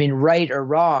 I mean, right or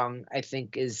wrong, I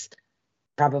think is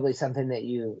probably something that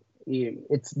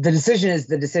it's the decision is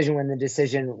the decision when the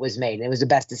decision was made. And it was the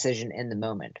best decision in the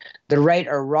moment. The right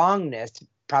or wrongness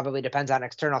probably depends on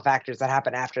external factors that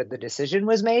happen after the decision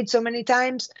was made so many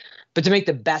times. But to make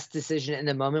the best decision in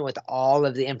the moment with all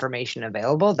of the information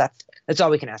available, that's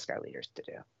all we can ask our leaders to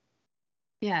do.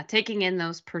 Yeah, taking in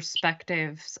those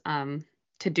perspectives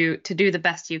to do the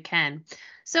best you can.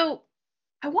 So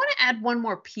I want to add one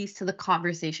more piece to the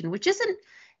conversation, which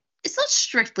it's not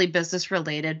strictly business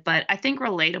related, but I think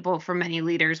relatable for many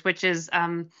leaders, which is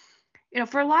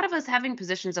for a lot of us, having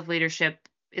positions of leadership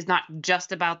is not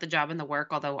just about the job and the work,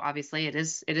 although obviously it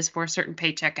is for a certain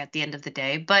paycheck at the end of the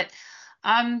day, but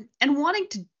and wanting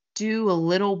to do a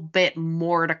little bit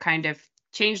more to kind of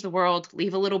change the world,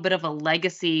 leave a little bit of a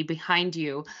legacy behind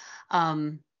you.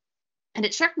 And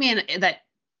it struck me that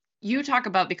you talk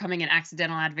about becoming an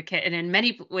accidental advocate, and in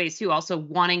many ways too, also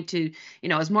wanting to,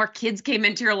 as more kids came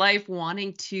into your life,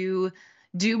 wanting to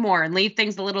do more and leave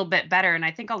things a little bit better. And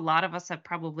I think a lot of us have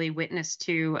probably witnessed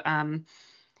to,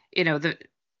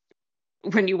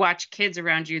 when you watch kids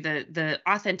around you, the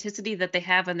authenticity that they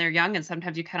have when they're young, and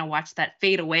sometimes you kind of watch that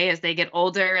fade away as they get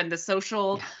older, and the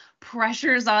social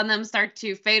pressures on them start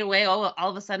to fade away. All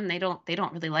of a sudden, they don't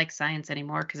really like science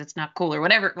anymore because it's not cool or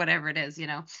whatever it is,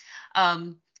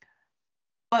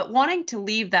 but wanting to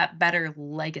leave that better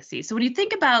legacy. So when you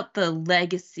think about the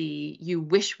legacy you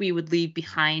wish we would leave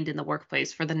behind in the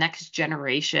workplace for the next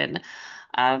generation,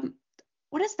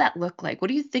 what does that look like? What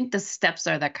do you think the steps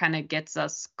are that kind of gets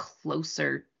us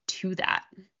closer to that?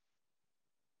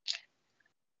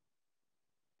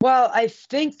 Well, I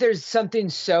think there's something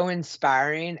so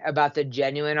inspiring about the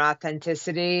genuine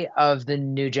authenticity of the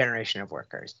new generation of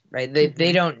workers, right?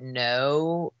 They don't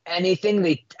know anything.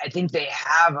 I think they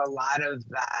have a lot of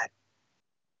that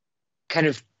kind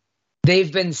of,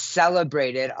 they've been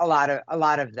celebrated, a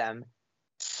lot of them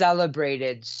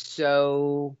celebrated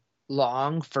so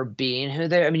long for being who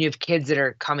they are. I mean, you have kids that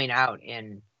are coming out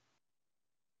in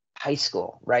high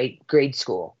school, right? Grade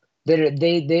school.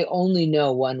 They only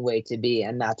know one way to be,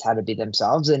 and that's how to be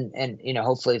themselves. And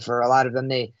hopefully for a lot of them,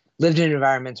 they lived in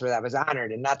environments where that was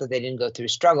honored, and not that they didn't go through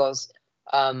struggles,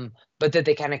 but that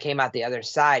they kind of came out the other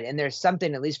side. And there's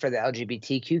something, at least for the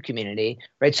LGBTQ community,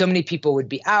 right? So many people would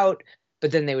be out, but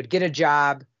then they would get a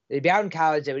job. They'd be out in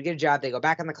college. They would get a job. They go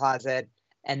back in the closet,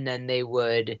 and then they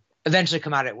would eventually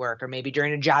come out at work, or maybe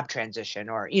during a job transition,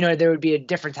 or there would be a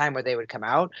different time where they would come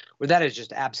out, where that is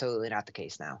just absolutely not the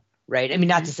case now. Right. I mean,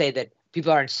 not to say that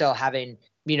people aren't still having,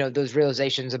 those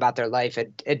realizations about their life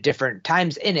at different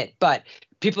times in it, but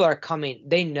people are coming,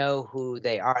 they know who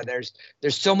they are. There's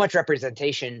so much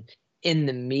representation in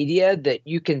the media that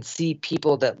you can see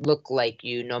people that look like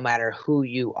you, no matter who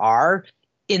you are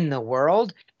in the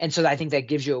world. And so I think that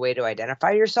gives you a way to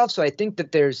identify yourself. So I think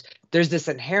that there's this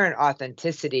inherent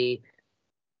authenticity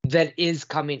that is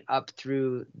coming up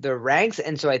through the ranks.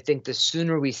 And so I think the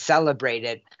sooner we celebrate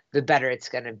it, the better it's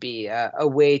going to be, a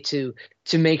way to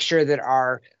make sure that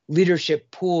our leadership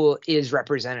pool is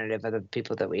representative of the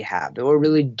people that we have, that we're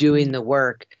really doing the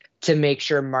work to make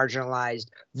sure marginalized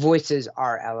voices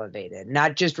are elevated,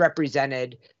 not just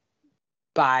represented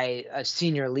by a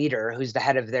senior leader who's the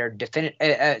head of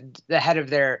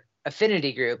their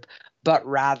affinity group, but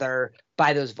rather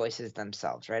by those voices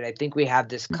themselves, right? I think we have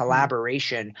this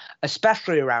collaboration,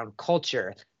 especially around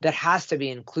culture, that has to be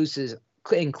inclusive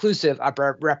of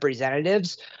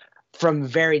representatives from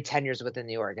very tenures within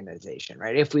the organization,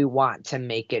 right? If we want to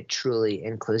make it truly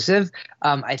inclusive.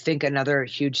 I think another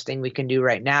huge thing we can do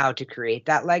right now to create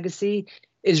that legacy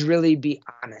is really be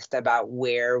honest about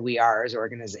where we are as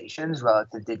organizations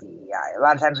relative to DEI. A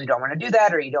lot of times we don't want to do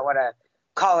that, or you don't want to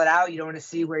call it out. You don't want to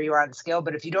see where you are on the scale.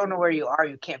 But if you don't know where you are,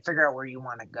 you can't figure out where you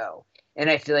want to go. And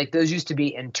I feel like those used to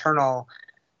be internal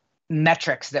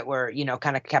metrics that were,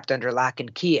 kind of kept under lock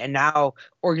and key. And now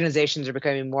organizations are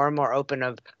becoming more and more open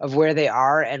of where they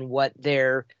are and what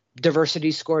their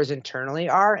diversity scores internally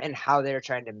are and how they're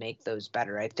trying to make those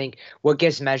better. I think what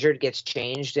gets measured gets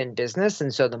changed in business.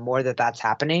 And so the more that that's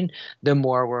happening, the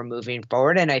more we're moving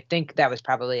forward. And I think that was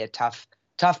probably a tough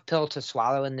pill to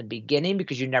swallow in the beginning,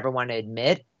 because you never want to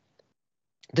admit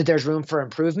that there's room for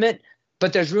improvement.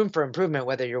 But there's room for improvement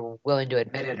whether you're willing to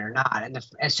admit it or not. And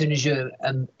as soon as you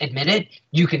admit it,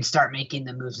 you can start making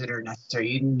the moves that are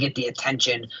necessary. You can get the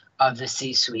attention of the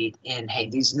C-suite in, hey,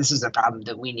 this is a problem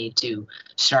that we need to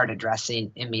start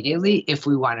addressing immediately if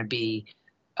we want to be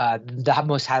the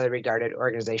most highly regarded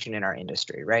organization in our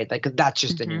industry, right? Like, that's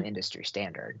just a new industry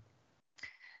standard.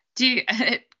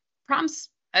 It prompts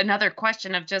another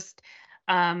question of just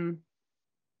how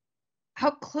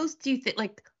close do you think,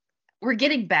 like, we're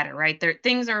getting better, right?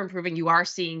 Things are improving. You are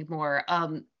seeing more.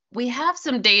 We have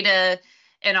some data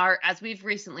as we've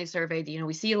recently surveyed,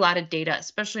 we see a lot of data,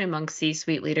 especially among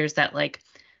C-suite leaders, that like,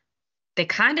 they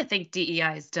kind of think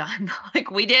DEI is done. Like,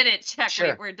 we did it, check,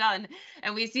 Sure. we're done.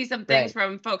 And we see some things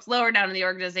from folks lower down in the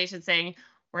organization saying,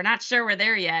 we're not sure we're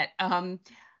there yet.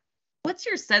 What's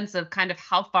your sense of kind of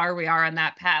how far we are on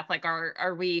that path? Like,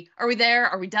 are we there?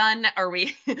 Are we done? Are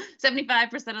we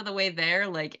 75% of the way there?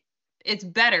 Like, it's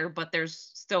better, but there's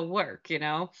still work,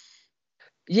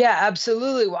 Yeah,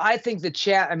 absolutely. Well, I think there's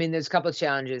a couple of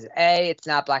challenges. It's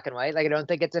not black and white. Like, I don't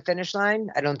think it's a finish line.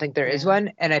 I don't think there is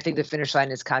one. And I think the finish line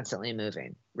is constantly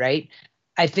moving, right?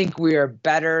 I think we are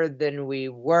better than we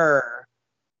were.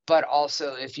 But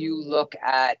also, if you look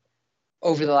at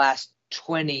over the last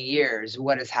 20 years,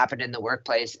 what has happened in the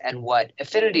workplace and what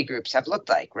affinity groups have looked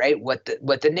like, right? What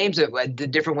the names of the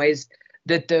different ways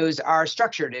that those are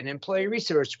structured in employee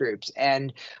resource groups,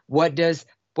 and what do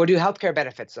healthcare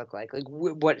benefits look like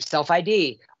what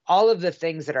self-ID, all of the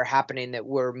things that are happening that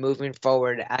we're moving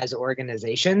forward as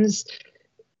organizations.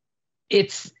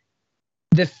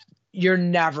 You're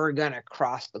never going to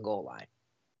cross the goal line,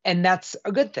 and that's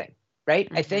a good thing, right?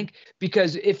 I think,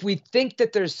 because if we think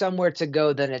that there's somewhere to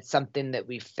go, then it's something that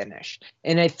we finish.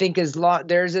 And I think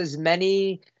there's as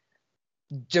many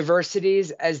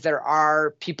diversities as there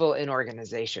are people in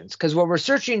organizations, because what we're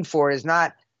searching for is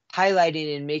not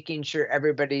highlighting and making sure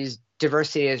everybody's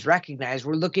diversity is recognized.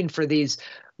 We're looking for these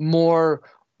more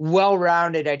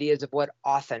well-rounded ideas of what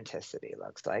authenticity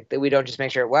looks like, that we don't just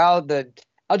make sure, well, the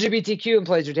LGBTQ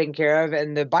employees are taken care of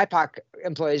and the BIPOC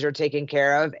employees are taken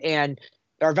care of and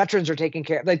our veterans are taken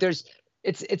care of. Like,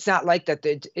 it's not like that.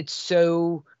 It's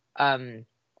so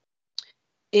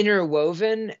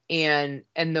interwoven, and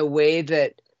the way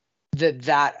that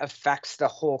affects the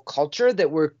whole culture, that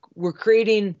we're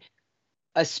creating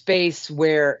a space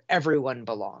where everyone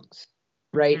belongs,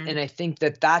 right? And I think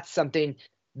that that's something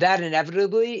that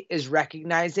inevitably is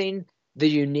recognizing the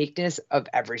uniqueness of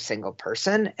every single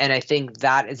person. And I think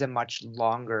that is a much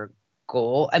longer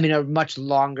goal. I mean, a much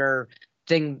longer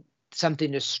thing,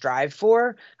 something to strive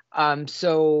for.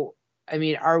 So, I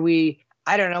mean,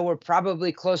 I don't know, we're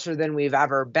probably closer than we've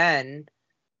ever been,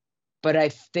 but I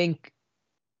think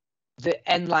the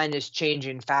end line is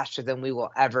changing faster than we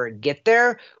will ever get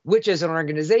there, which as an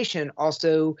organization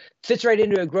also fits right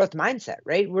into a growth mindset,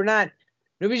 right?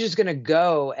 Nobody's just going to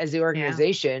go as the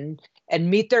organization and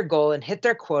meet their goal and hit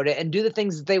their quota and do the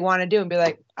things that they want to do and be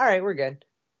like, all right, we're good.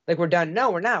 Like, we're done.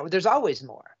 No, we're not. There's always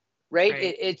more, right?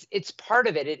 It's part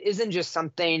of it. It's not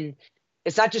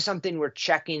just something we're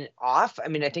checking off. I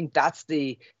mean, I think that's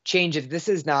the change. If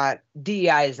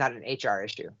DEI is not an HR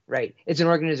issue, right? It's an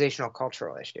organizational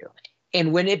cultural issue.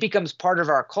 And when it becomes part of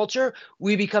our culture,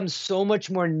 we become so much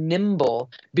more nimble,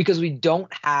 because we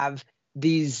don't have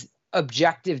these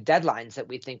objective deadlines that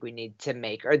we think we need to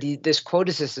make, or this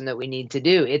quota system that we need to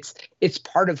do. It's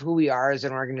part of who we are as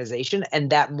an organization, and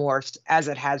that morphs, as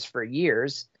it has for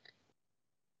years,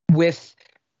 with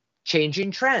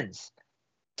changing trends,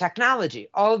 technology,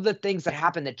 all of the things that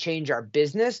happen that change our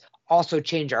business also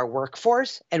change our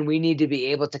workforce, and we need to be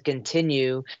able to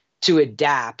continue to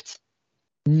adapt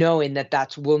knowing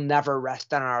that we'll never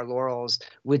rest on our laurels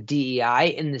with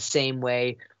DEI in the same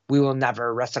way we will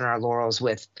never rest on our laurels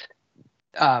with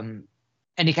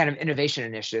any kind of innovation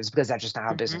initiatives, because that's just not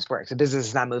how business works. A business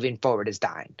is not moving forward, is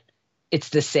dying. It's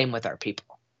the same with our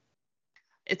people.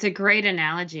 It's a great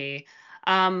analogy.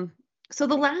 So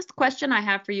the last question I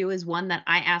have for you is one that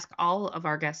I ask all of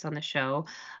our guests on the show.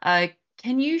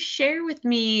 Can you share with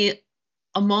me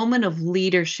a moment of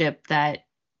leadership that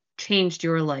changed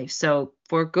your life? So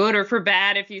for good or for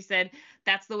bad, if you said,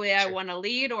 that's the way I want to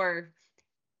lead, or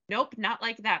nope, not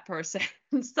like that person.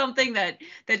 Something that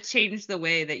changed the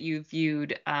way that you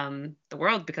viewed the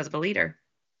world because of a leader.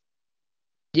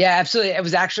 Yeah, absolutely. It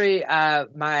was actually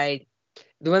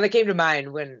the one that came to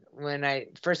mind when I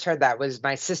first heard that was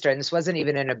my sister. And this wasn't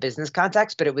even in a business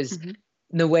context, but it was in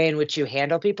the way in which you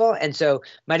handle people. And so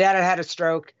my dad had a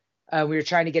stroke. We were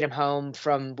trying to get him home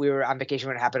we were on vacation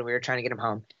when it happened. We were trying to get him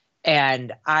home.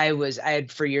 And I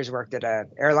had for years worked at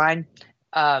an airline.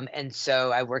 And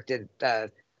so I worked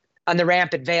at on the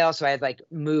ramp at Vail. So I had like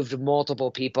moved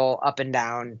multiple people up and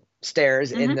down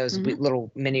stairs in those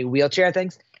little mini wheelchair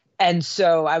things. And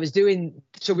so we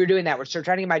were doing that. We're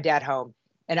trying to get my dad home,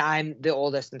 and I'm the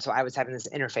oldest. And so I was having this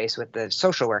interface with the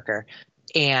social worker,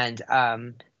 and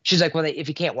she's like, well, if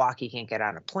you can't walk, you can't get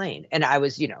on a plane. And I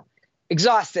was,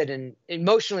 exhausted and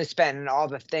emotionally spent and all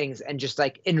the things, and just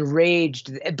like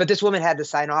enraged. But this woman had to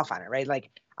sign off on it, right? Like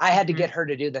I had to get her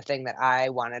to do the thing that I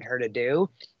wanted her to do.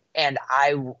 And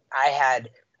I had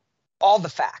all the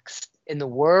facts in the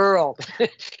world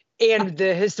and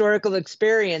the historical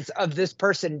experience of this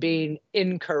person being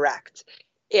incorrect.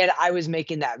 And I was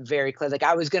making that very clear. Like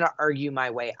I was going to argue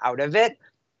my way out of it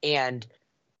and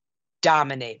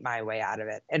dominate my way out of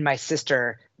it. And my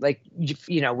sister, like,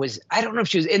 I don't know if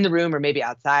she was in the room or maybe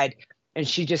outside. And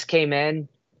she just came in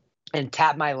and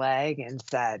tapped my leg and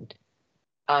said,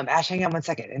 Ash, hang on one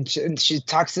second. And she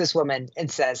talks to this woman and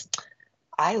says,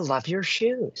 I love your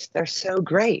shoes. They're so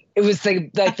great. It was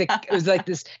it was like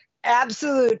this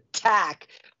absolute tack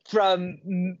from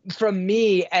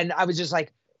me, and I was just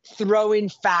like throwing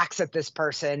facts at this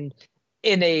person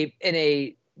in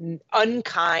a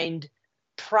unkind,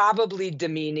 probably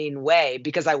demeaning way,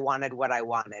 because I wanted what I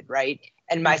wanted, right?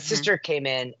 And my sister came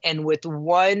in, and with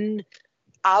one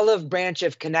olive branch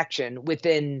of connection,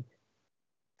 within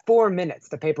 4 minutes,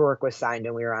 the paperwork was signed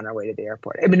and we were on our way to the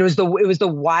airport. I mean, it was the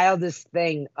wildest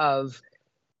thing of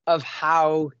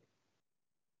how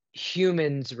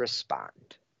humans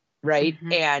respond, right?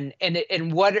 And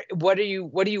what do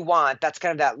you want? That's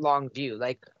kind of that long view.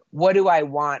 Like, what do I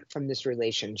want from this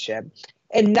relationship?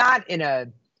 And not in a,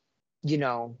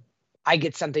 I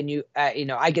get something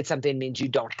I get something means you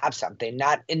don't have something.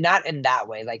 Not in that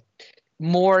way. Like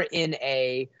more in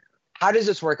a, how does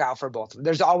this work out for both?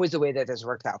 There's always a way that this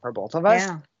works out for both of us.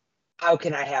 Yeah. How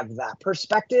can I have that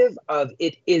perspective of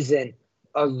it isn't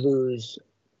a lose?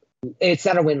 It's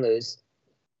not a win-lose.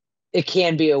 It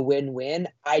can be a win-win.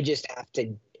 I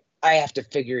have to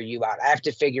figure you out. I have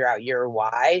to figure out your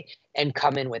why and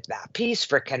come in with that piece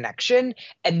for connection.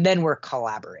 And then we're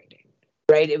collaborating,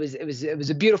 right? It was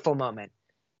a beautiful moment.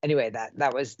 Anyway,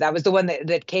 that was the one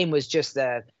that came, was just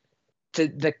the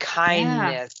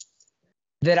kindness. Yeah.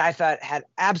 That I thought had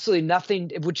absolutely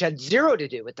nothing, which had zero to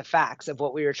do with the facts of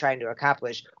what we were trying to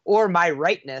accomplish or my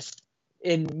rightness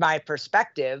in my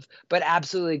perspective, but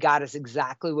absolutely got us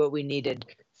exactly what we needed,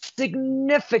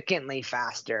 significantly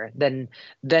faster than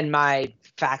my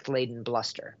fact-laden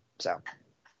bluster. So,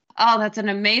 oh, that's an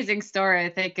amazing story. I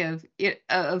think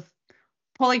of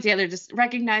pulling together, just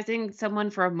recognizing someone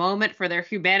for a moment for their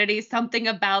humanity, something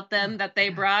about them that they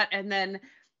brought, and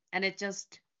it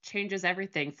just changes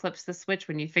everything, flips the switch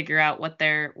when you figure out what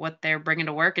they're bringing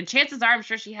to work. And chances are, I'm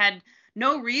sure she had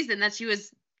no reason that she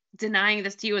was denying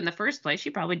this to you in the first place.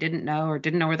 She probably didn't know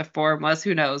where the form was.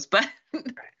 Who knows? But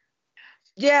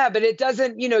yeah, but it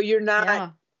doesn't, you're not, yeah.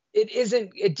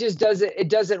 It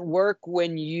doesn't work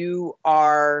when you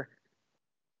are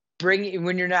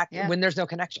when you're not, yeah. When there's no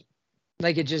connection.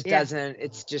 Like it just doesn't,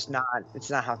 it's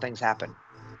not how things happen.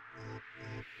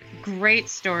 Great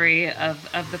story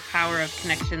of the power of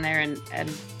connection there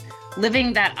and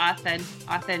living that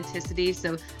authenticity.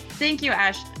 So thank you,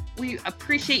 Ash. We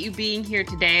appreciate you being here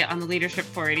today on the Leadership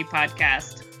 480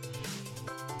 podcast.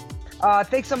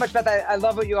 Thanks so much, Beth. I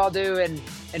love what you all do, and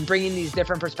bringing these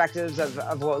different perspectives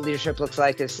of what leadership looks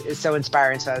like is so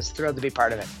inspiring. So I was thrilled to be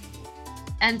part of it.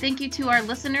 And thank you to our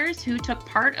listeners who took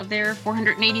part of their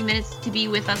 480 minutes to be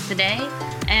with us today.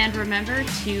 And remember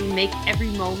to make every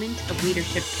moment of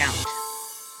leadership count.